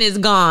son is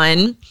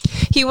gone.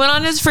 He went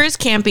on his first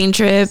camping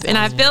trip, and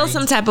I feel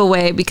some type of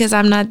way because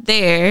I'm not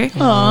there.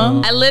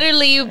 Aww. I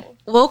literally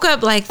woke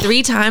up like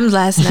 3 times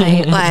last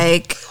night.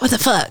 Like, what the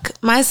fuck?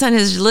 My son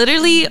is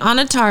literally on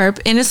a tarp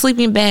in a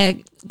sleeping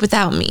bag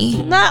without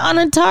me. Not on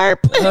a tarp.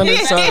 But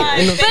he's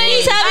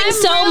having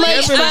so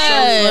much fun.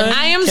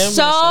 I am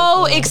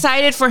so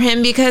excited for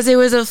him because it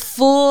was a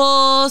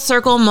full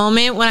circle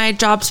moment when I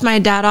dropped my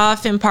dad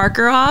off and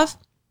Parker off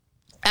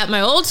at my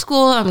old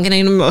school. I'm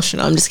getting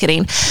emotional. I'm just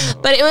kidding.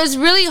 But it was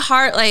really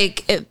hard.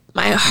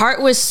 My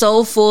heart was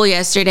so full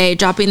yesterday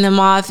dropping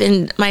them off,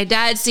 and my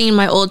dad seeing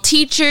my old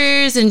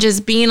teachers and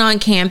just being on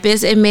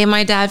campus. It made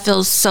my dad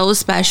feel so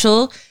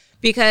special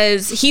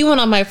because he went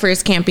on my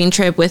first camping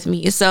trip with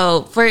me.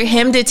 So for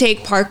him to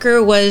take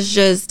Parker was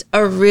just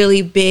a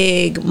really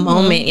big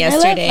moment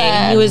yesterday.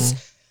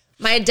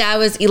 My dad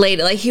was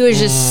elated. Like, he was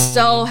just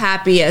so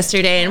happy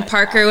yesterday. And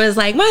Parker was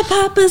like, my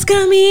papa's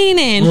coming.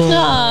 And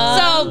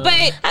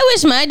but I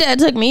wish my dad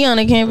took me on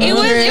a camping trip.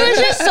 It was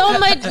just so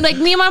much. Like,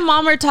 me and my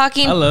mom were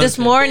talking this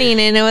morning,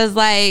 and it was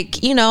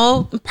like,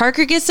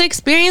 Parker gets to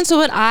experience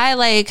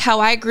how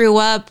I grew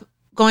up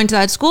going to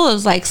that school. It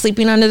was like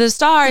sleeping under the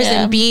stars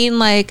and being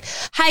like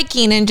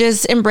hiking and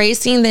just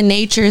embracing the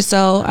nature.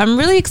 So I'm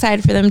really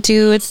excited for them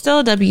too. It's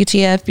still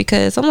WTF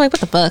because I'm like,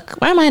 what the fuck?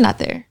 Why am I not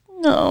there?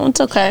 No, it's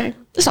okay.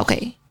 It's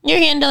okay. You're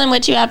handling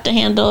what you have to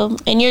handle,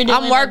 and you're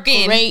doing a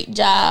great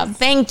job.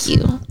 Thank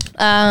you.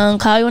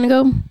 Kyle, you want to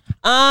go?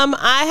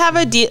 I have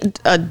a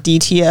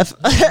DTF,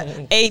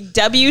 a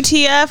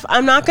WTF.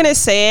 I'm not going to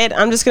say it.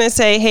 I'm just going to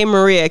say, hey,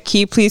 Maria,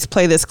 can you please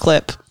play this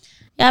clip?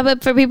 Yeah,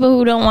 but for people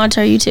who don't watch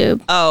our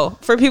YouTube. Oh,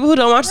 for people who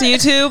don't watch the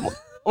YouTube,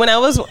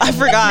 I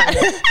forgot.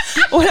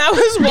 When I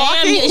was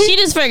walking. Damn, she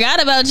just forgot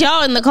about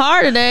y'all in the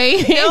car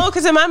today. No,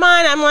 because in my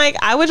mind, I'm like,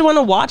 I would want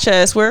to watch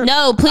us. Please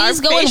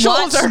go and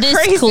watch this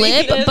crazy.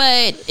 clip,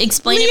 but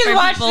explain it for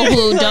people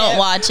who don't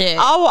watch it.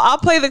 I'll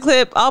play the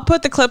clip. I'll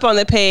put the clip on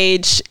the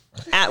page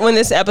when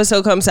this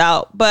episode comes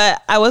out.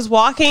 But I was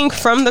walking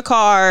from the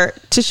car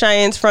to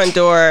Cheyenne's front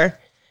door,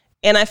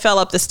 and I fell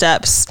up the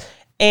steps,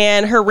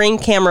 and her Ring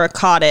camera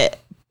caught it.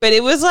 But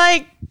it was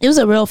like... It was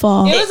a real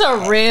fall.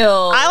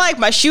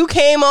 My shoe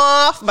came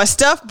off. My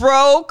stuff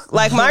broke.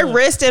 Like, my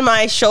wrist and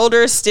my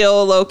shoulders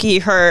still low-key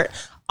hurt.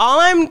 All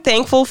I'm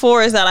thankful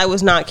for is that I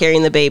was not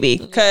carrying the baby.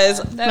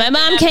 Because my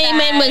mom came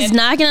in, was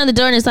knocking on the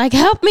door, and it's like,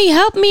 help me,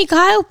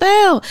 Kyle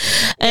fell.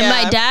 And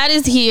my dad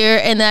is here,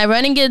 and I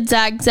run and get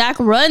Zach. Zach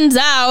runs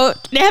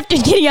out after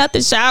getting out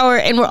the shower,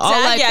 and we're all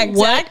what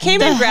Zach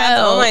came and grabbed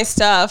all my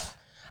stuff.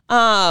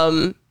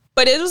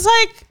 But it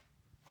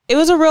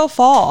was a real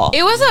fall.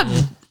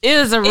 It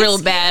was a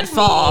real bad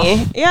fall.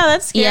 Yeah,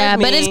 that scared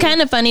me. But it's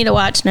kind of funny to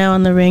watch now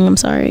on the Ring. I'm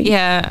sorry.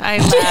 Yeah, I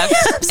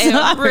laughed. And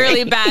I'm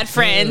really bad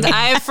friends.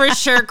 I for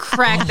sure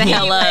cracked the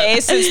hell up.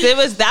 Since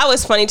that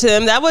was funny to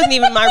them. That wasn't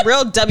even my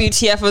real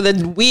WTF of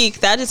the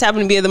week. That just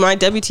happened to be my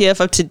WTF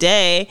of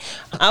today.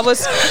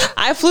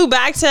 I flew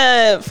back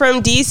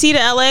from DC to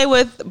LA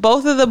with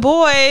both of the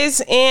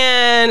boys,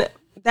 and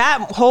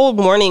that whole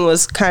morning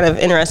was kind of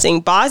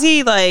interesting.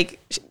 Bozzy,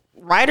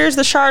 Ryder's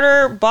the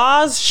sharter.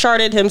 Boz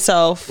sharted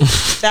himself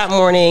that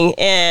morning,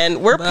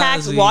 and we're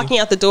packed walking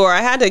out the door.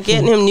 I had to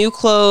get him new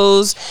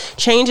clothes,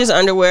 change his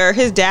underwear.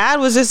 His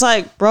dad was just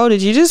like, bro,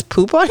 did you just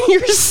poop on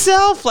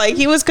yourself? Like,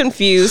 he was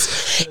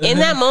confused. In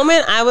that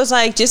moment, I was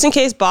like, just in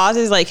case Boz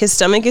is like, his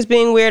stomach is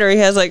being weird or he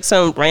has like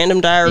some random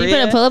diarrhea. You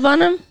put a pull-up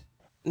on him?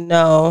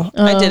 No,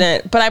 I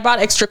didn't. But I brought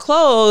extra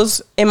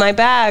clothes in my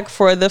bag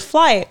for the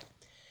flight.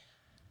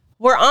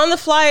 We're on the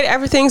flight.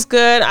 Everything's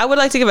good. I would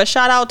like to give a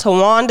shout out to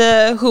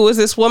Wanda, who was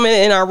this woman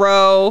in our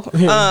row.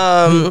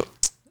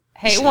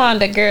 Hey,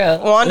 Wanda,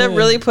 girl. Wanda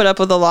really put up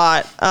with a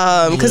lot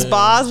because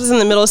Boz was in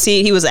the middle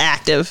seat. He was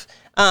active.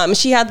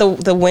 She had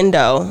the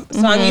window.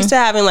 So I'm used to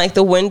having like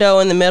the window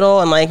in the middle.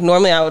 And like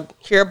normally I would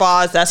hear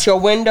Boz, that's your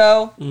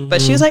window.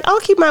 But she was like, I'll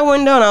keep my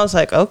window. And I was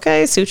like,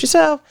 okay, suit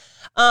yourself.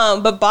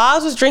 But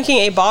Boz was drinking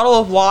a bottle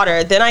of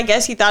water. Then I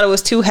guess he thought it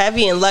was too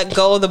heavy and let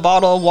go of the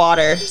bottle of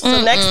water.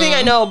 So next thing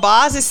I know,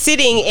 Boz is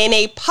sitting in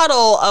a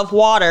puddle of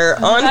water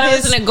on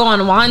his... Wasn't it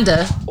going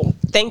Wanda?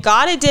 Thank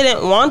God it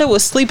didn't. Wanda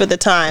was asleep at the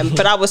time,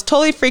 but I was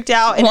totally freaked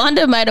out. And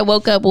Wanda might have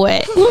woke up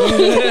wet.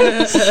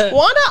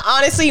 Wanda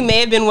honestly may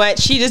have been wet.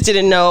 She just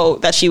didn't know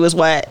that she was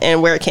wet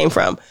and where it came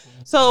from.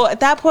 So at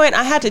that point,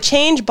 I had to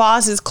change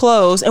Boz's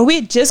clothes, and we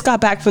had just got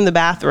back from the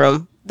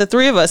bathroom. The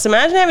three of us.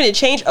 Imagine having to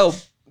change...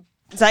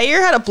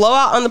 Zaire had a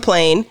blowout on the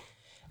plane.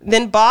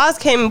 Then Boz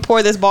came and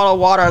poured this bottle of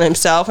water on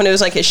himself, and it was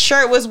like his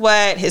shirt was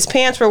wet, his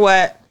pants were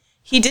wet.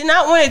 He did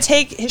not want to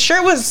take his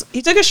shirt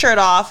he took his shirt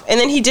off, and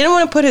then he didn't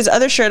want to put his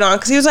other shirt on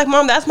because he was like,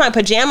 Mom, that's my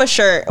pajama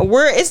shirt.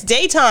 It's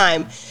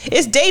daytime.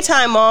 It's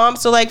daytime, Mom.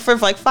 So like for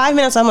like 5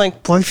 minutes, I'm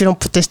like, boy, if you don't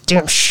put this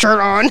damn shirt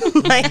on,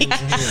 like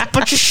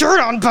put your shirt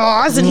on,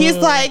 Boz. And he's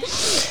like,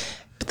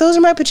 but those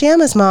are my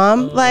pajamas,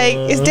 Mom. Like,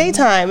 it's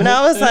daytime. And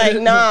I was like,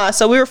 nah.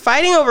 So we were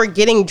fighting over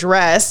getting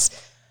dressed.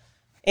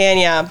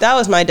 And yeah, that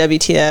was my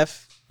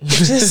WTF.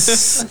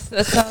 Just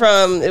That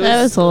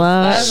was a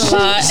lot.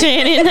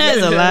 Shannon, that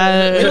was a lot.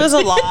 It was a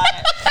lot.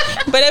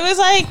 But it was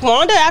like,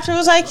 Wanda after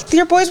was like,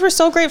 your boys were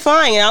so great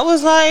flying. And I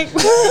was like,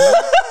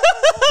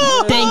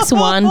 Thanks,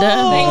 Wanda.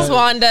 Thanks,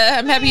 Wanda.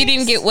 I'm happy you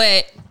didn't get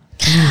wet.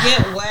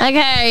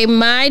 Okay,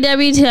 my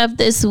WTF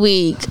this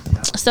week.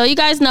 So you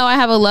guys know I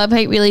have a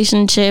love-hate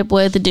relationship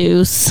with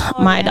Deuce,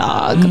 my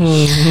dog.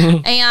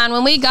 And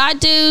when we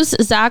got Deuce,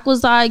 Zach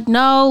was like,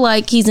 no,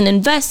 like he's an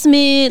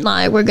investment.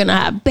 Like we're going to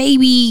have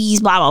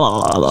babies, blah,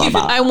 blah, blah, blah,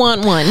 blah. I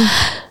want one.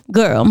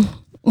 Girl,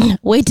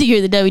 wait to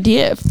hear the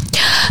WTF.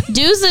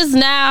 Deuce is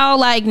now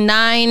like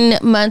 9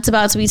 months,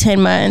 about to be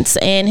 10 months,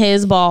 and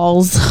his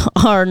balls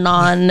are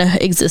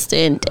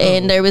non-existent.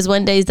 And there was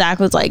one day Zach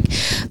was like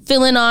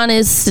feeling on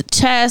his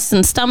chest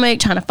and stomach,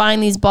 trying to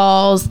find these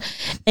balls,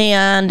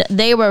 and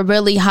they were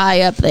really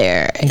high up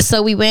there.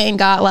 So we went and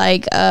got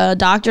like a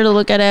doctor to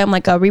look at him,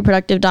 like a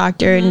reproductive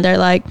doctor, and they're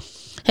like,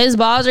 his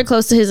balls are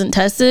close to his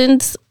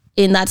intestines.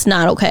 And that's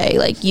not okay.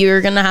 Like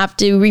you're gonna have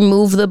to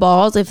remove the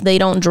balls if they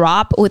don't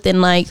drop within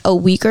like a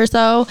week or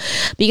so,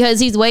 because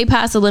he's way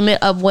past the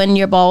limit of when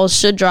your balls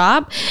should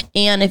drop.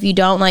 And if you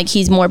don't, like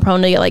he's more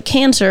prone to get like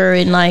cancer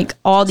and like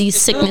all these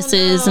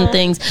sicknesses and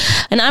things.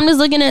 And I'm just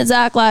looking at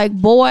Zach like,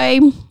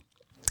 boy,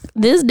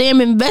 this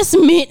damn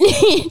investment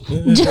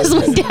just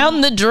went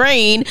down the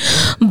drain.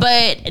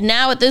 But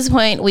now at this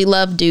point, we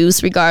love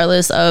Deuce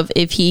regardless of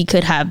if he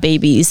could have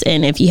babies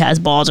and if he has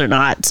balls or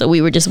not. So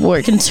we were just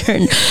more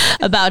concerned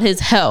about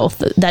his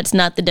health. That's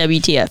not the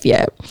WTF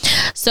yet.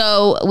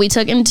 So we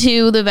took him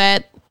to the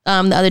vet the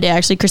other day.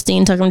 Actually,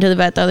 Christine took him to the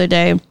vet the other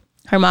day.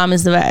 Her mom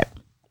is the vet.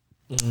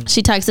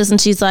 She texts us and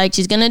she's like,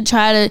 she's going to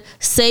try to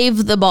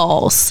save the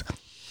balls.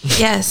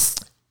 Yes.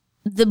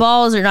 The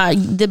balls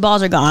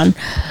are gone.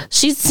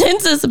 She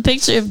sends us a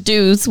picture of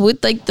Deuce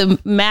with like the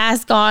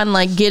mask on,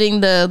 like getting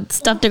the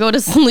stuff to go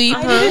to sleep.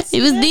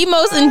 It was the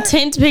most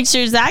intense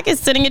picture. Zach is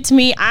sending it to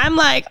me. I'm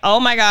like, oh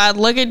my God,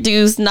 look at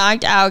Deuce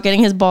knocked out, getting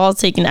his balls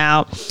taken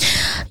out.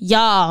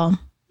 Y'all,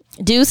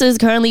 Deuce is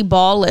currently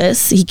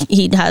ballless.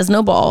 He has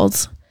no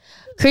balls.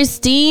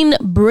 Christine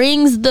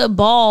brings the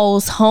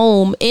balls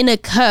home in a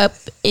cup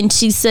and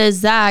she says,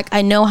 Zach,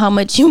 I know how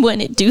much you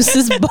wanted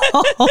Deuce's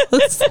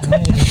balls.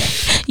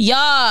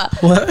 Y'all,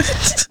 what?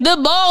 The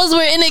balls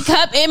were in a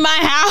cup in my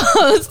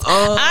house.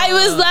 I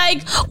was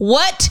like,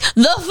 what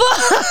the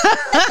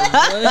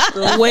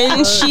fuck?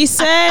 When she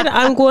said,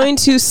 I'm going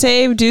to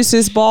save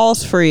Deuce's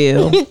balls for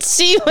you,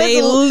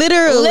 they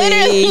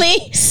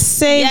literally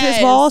saved his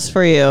balls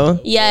for you.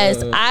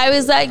 Yes. I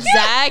was like,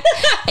 Zach,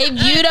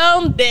 if you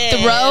don't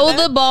throw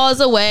the balls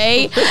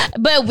away.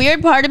 But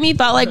weird part of me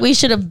felt like we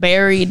should have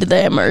buried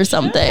them or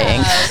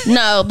something.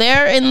 No,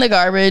 they're in the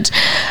garbage.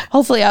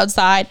 Hopefully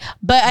outside.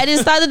 But I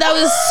just thought that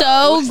was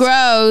so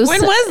gross.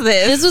 When was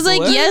this? This was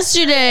like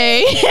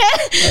yesterday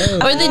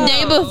or the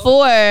day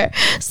before.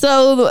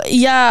 So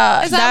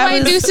yeah. Is that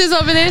why Deuce is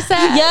over there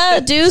sad? Yeah,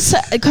 Deuce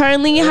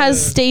currently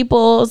has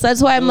staples.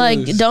 That's why I'm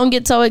like, don't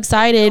get so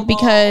excited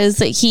because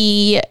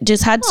he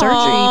just had surgery,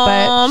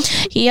 but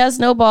he has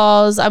no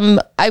balls.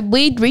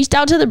 We reached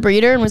out to the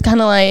breeder and was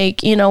kind of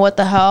like, you know, what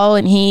the hell?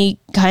 And he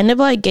kind of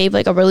like gave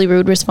like a really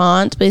rude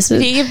response,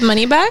 basically. Did he give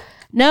money back?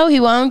 No, he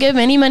won't give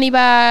any money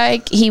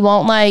back. He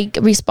won't like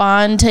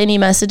respond to any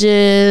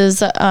messages.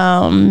 But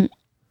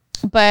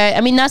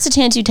I mean, that's a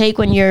chance you take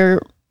when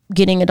you're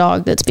getting a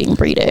dog that's being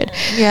breeded.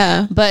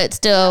 Yeah. But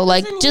still,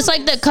 like, just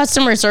like the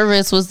customer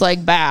service was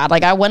like bad.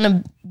 Like, I want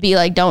to be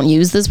like, don't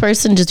use this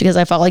person just because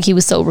I felt like he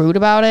was so rude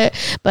about it.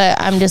 But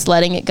I'm just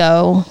letting it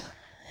go.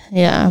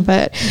 Yeah,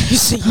 but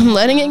I'm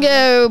letting it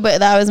go. But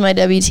that was my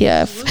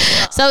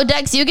WTF. So,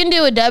 Dex, you can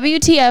do a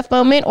WTF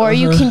moment, or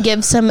you can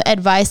give some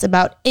advice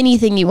about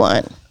anything you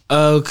want.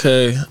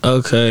 Okay.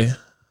 Nah.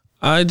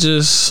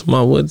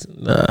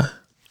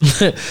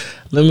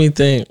 Let me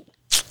think.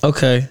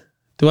 Okay.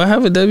 Do I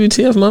have a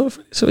WTF moment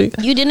for this week?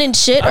 You didn't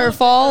shit or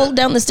fall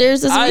down the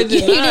stairs this week?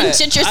 You didn't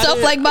shit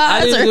yourself like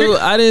Boz?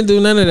 I didn't do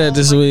none of that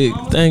this week.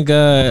 Thank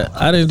God.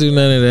 I didn't do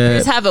none of that.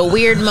 Just have a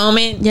weird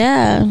moment.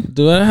 Yeah.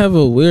 Do I have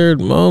a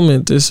weird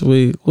moment this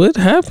week? What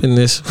happened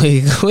this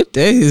week? What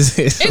day is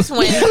it? It's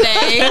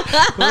Wednesday.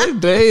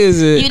 What day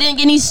is it? You didn't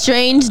get any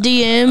strange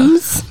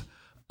DMs?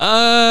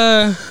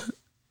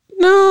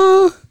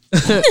 No.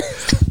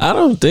 I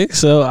don't think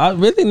so.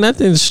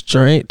 Nothing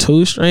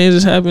too strange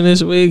has happened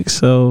this week.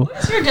 So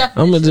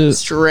I'm gonna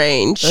just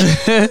Strange.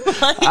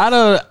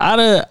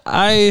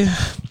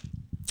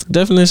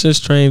 definition of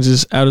strange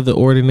is out of the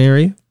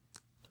ordinary.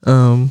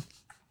 Or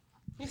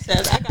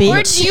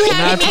do you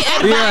have any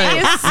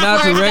advice?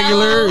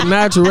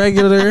 Not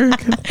regular.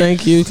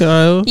 Thank you,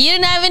 Kyle. You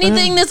didn't have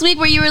anything this week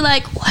where you were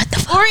like, what the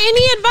fuck? Or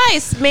any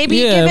advice? Maybe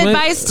give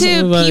advice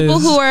to people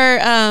who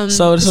are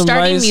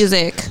starting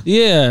music.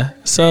 Yeah.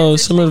 So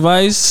some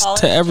advice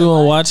to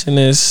everyone watching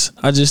this.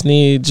 I just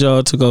need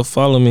y'all to go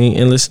follow me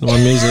and listen to my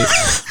music.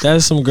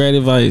 That's some great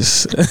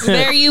advice.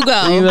 There you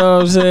go. You know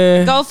what I'm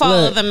saying? Go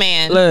follow the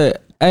man. Look.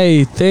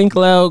 Hey, Think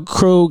Loud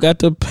crew got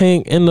the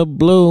pink and the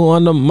blue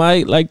on the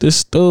mic like the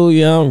stew.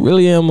 Yeah, I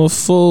really am a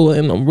fool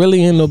and I'm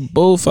really in the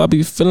booth. I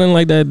be feeling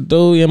like that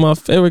dude. Yeah, my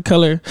favorite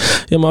color.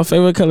 Yeah, my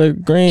favorite color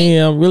green.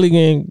 Yeah, I'm really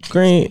getting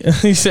green.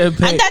 He said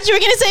pink. I thought you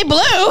were gonna say blue.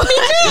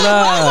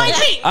 Nah,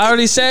 I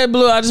already said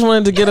blue. I just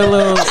wanted to get a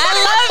little.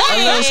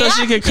 I love it. So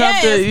she could come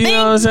to, you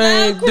know what I'm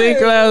saying? Think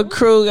Loud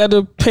crew got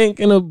the pink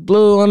and the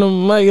blue on the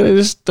mic.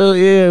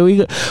 Yeah,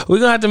 we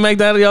gonna have to make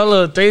that y'all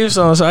little theme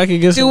song so I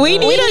can get some. Do we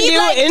need a new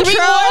like intro?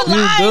 3 more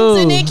lines,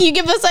 and then can you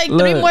give us like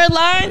 3 more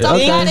lines?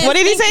 Okay. What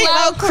did he say?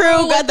 Loud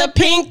crew got the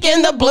pink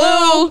and the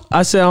blue.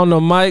 I said on the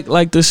mic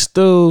like the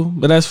stew,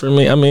 but that's for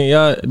me. I mean,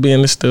 y'all be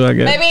in the stew, I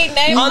guess. Maybe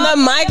name On the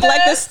mic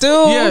like the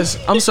stew. Yes,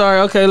 I'm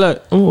sorry. Okay,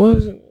 look. What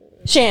is it?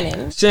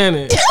 Shannon.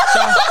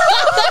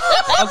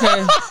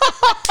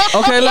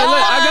 Okay, look.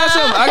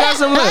 I got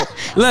some.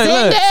 Look.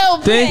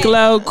 down, Think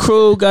Loud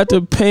crew got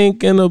the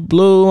pink and the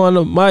blue on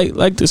the mic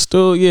like the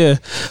stool. Yeah.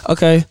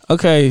 Okay.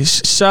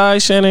 Shy,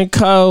 Shannon,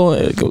 Kyle,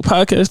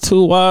 podcast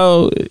Too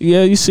Wild.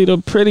 Yeah, you see the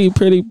pretty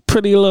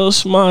little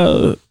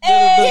smile.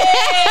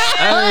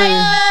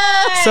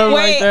 Something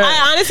like Wait, that.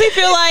 I honestly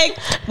feel like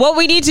what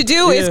we need to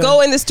do is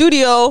go in the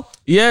studio,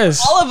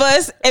 Yes. all of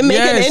us, and make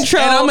an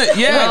intro. And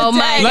Oh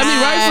my Let me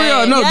write for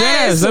y'all. No,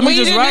 Yes, Let me we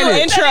just need to write do it.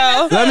 an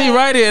intro. Let me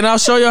write it and I'll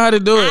show you how to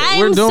do it.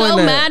 We're I'm doing so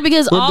that. mad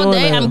because We're all doing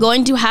day that. I'm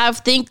going to have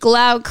Think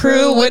Loud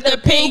crew with the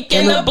pink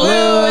and the blue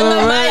and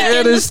the mic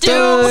and the stew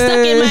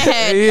stuck in my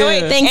head. Yeah.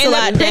 Wait, thanks a And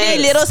lot, the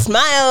pretty Dex. little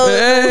smile.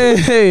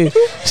 Hey,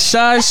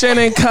 Shy,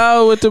 Shannon,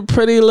 Kyle with the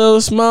pretty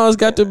little smiles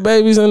got the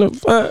babies in the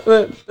front.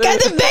 Got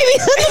the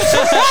babies in the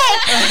front.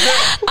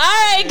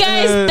 All right,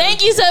 guys.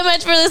 Thank you so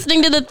much for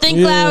listening to the Think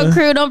Loud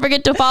crew. Don't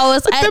forget to follow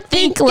us at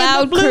Think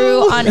Loud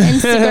Crew on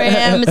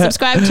Instagram.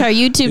 Subscribe to our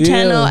YouTube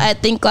channel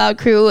at Think Loud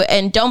Crew.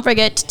 And don't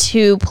forget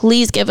to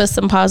please give us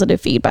some positive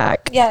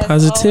feedback. Yes.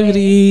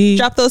 Positivity.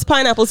 Drop those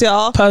pineapples,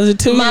 y'all.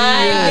 Positivity.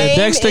 My name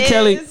Dexter is-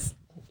 Kelly.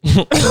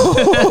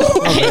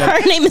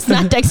 Her name is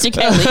not Dexter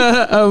Kelly.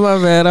 Oh,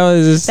 my bad. I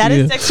was just. That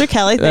is Dexter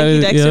Kelly. Thank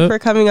you, Dexter, for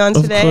coming on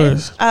Of today.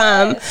 course.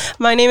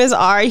 My name is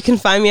R. You can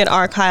find me at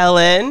R. Kyle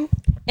Lynn.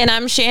 And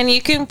I'm Shannon.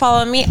 You can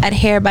follow me at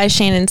Hair by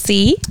Shannon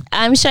C.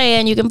 I'm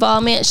Cheyenne. You can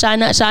follow me at Shy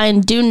Not Shy.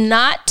 And do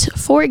not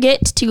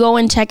forget to go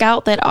and check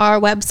out that our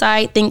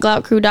website,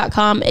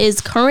 thinkloudcrew.com,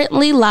 is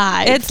currently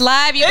live. It's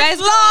live. You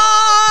guys live.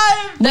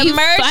 The We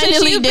merch that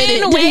finally you've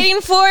did been it. waiting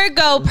for,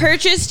 go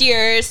purchase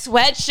your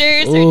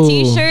sweatshirts or Ooh,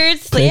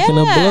 t-shirts. Pink and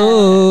the Yeah.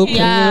 blue. Pink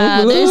Yeah,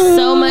 and the there's blue.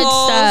 so much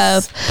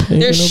stuff. Pink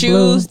Their and the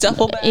shoes, blue.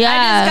 duffel bag. I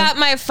Yeah. just got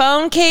my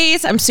phone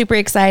case. I'm super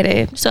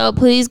excited. So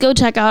please go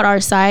check out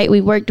our site.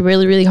 We worked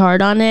really, really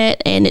hard on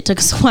it, and it took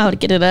us a while to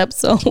get it up.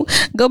 So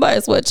go buy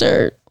a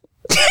sweatshirt.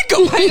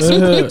 Go buy some.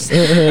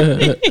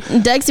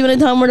 Dex, you want to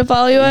tell them where to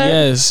follow you at?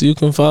 Yes, you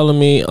can follow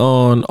me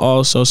on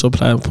all social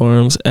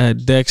platforms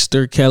at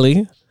Dexter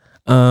Kelly.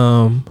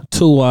 2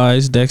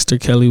 Y's, Dexter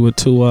Kelly with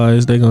 2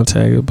 Y's. They gonna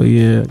tag it, but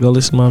yeah, go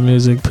listen to my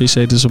music.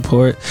 Appreciate the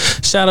support.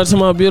 Shout out to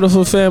my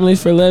beautiful family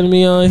for letting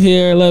me on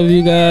here. Love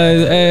you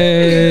guys.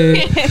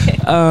 Hey,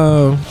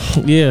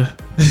 yeah.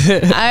 All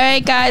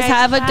right, guys,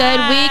 have a good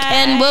week,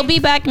 and we'll be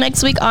back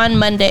next week on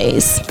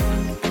Mondays.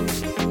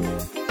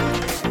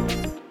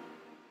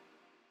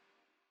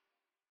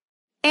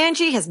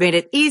 Angie has made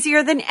it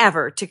easier than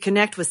ever to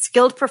connect with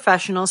skilled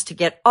professionals to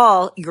get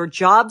all your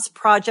jobs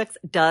projects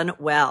done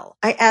well.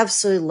 I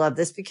absolutely love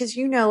this because,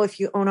 you know, if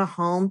you own a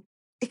home,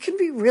 it can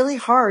be really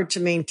hard to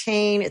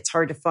maintain. It's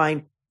hard to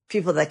find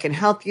people that can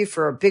help you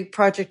for a big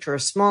project or a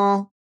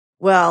small.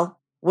 Well,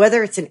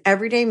 whether it's in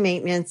everyday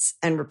maintenance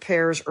and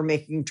repairs or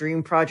making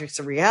dream projects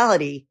a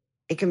reality,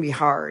 it can be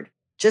hard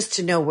just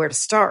to know where to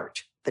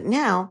start. But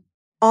now,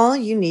 all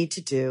you need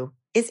to do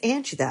is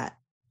Angie that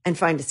and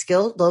find a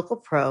skilled local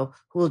pro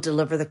who will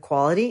deliver the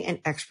quality and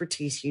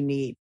expertise you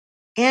need.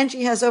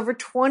 Angie has over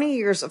 20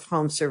 years of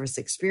home service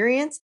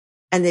experience,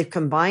 and they've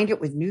combined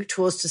it with new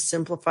tools to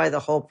simplify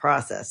the whole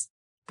process.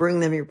 Bring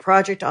them your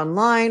project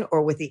online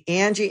or with the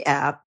Angie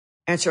app,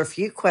 answer a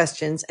few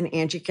questions, and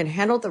Angie can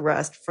handle the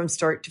rest from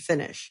start to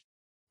finish.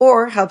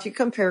 Or help you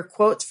compare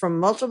quotes from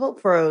multiple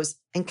pros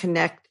and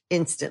connect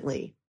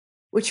instantly,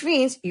 which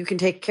means you can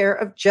take care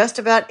of just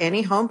about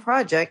any home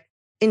project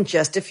in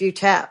just a few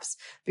taps.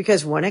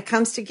 Because when it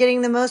comes to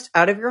getting the most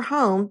out of your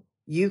home,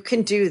 you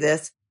can do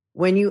this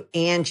when you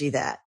Angie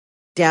that.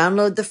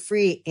 Download the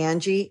free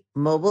Angie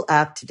mobile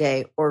app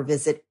today or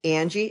visit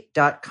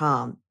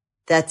Angie.com.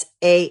 That's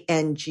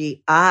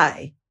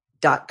ANGI.com.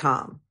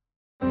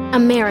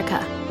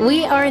 America,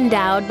 we are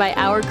endowed by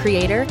our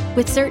Creator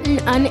with certain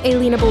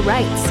unalienable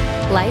rights: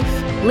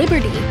 life,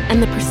 liberty,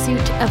 and the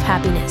pursuit of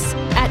happiness.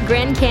 At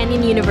Grand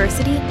Canyon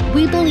University,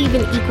 we believe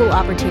in equal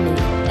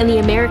opportunity, and the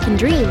American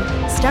dream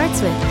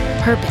starts with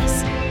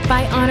purpose.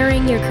 By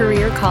honoring your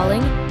career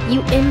calling,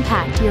 you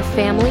impact your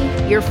family,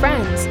 your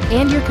friends,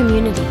 and your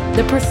community.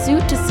 The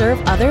pursuit to serve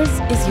others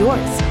is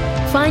yours.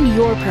 Find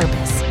your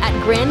purpose at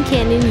Grand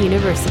Canyon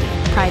University.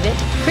 Private,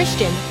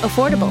 Christian,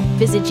 affordable.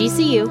 Visit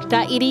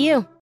gcu.edu.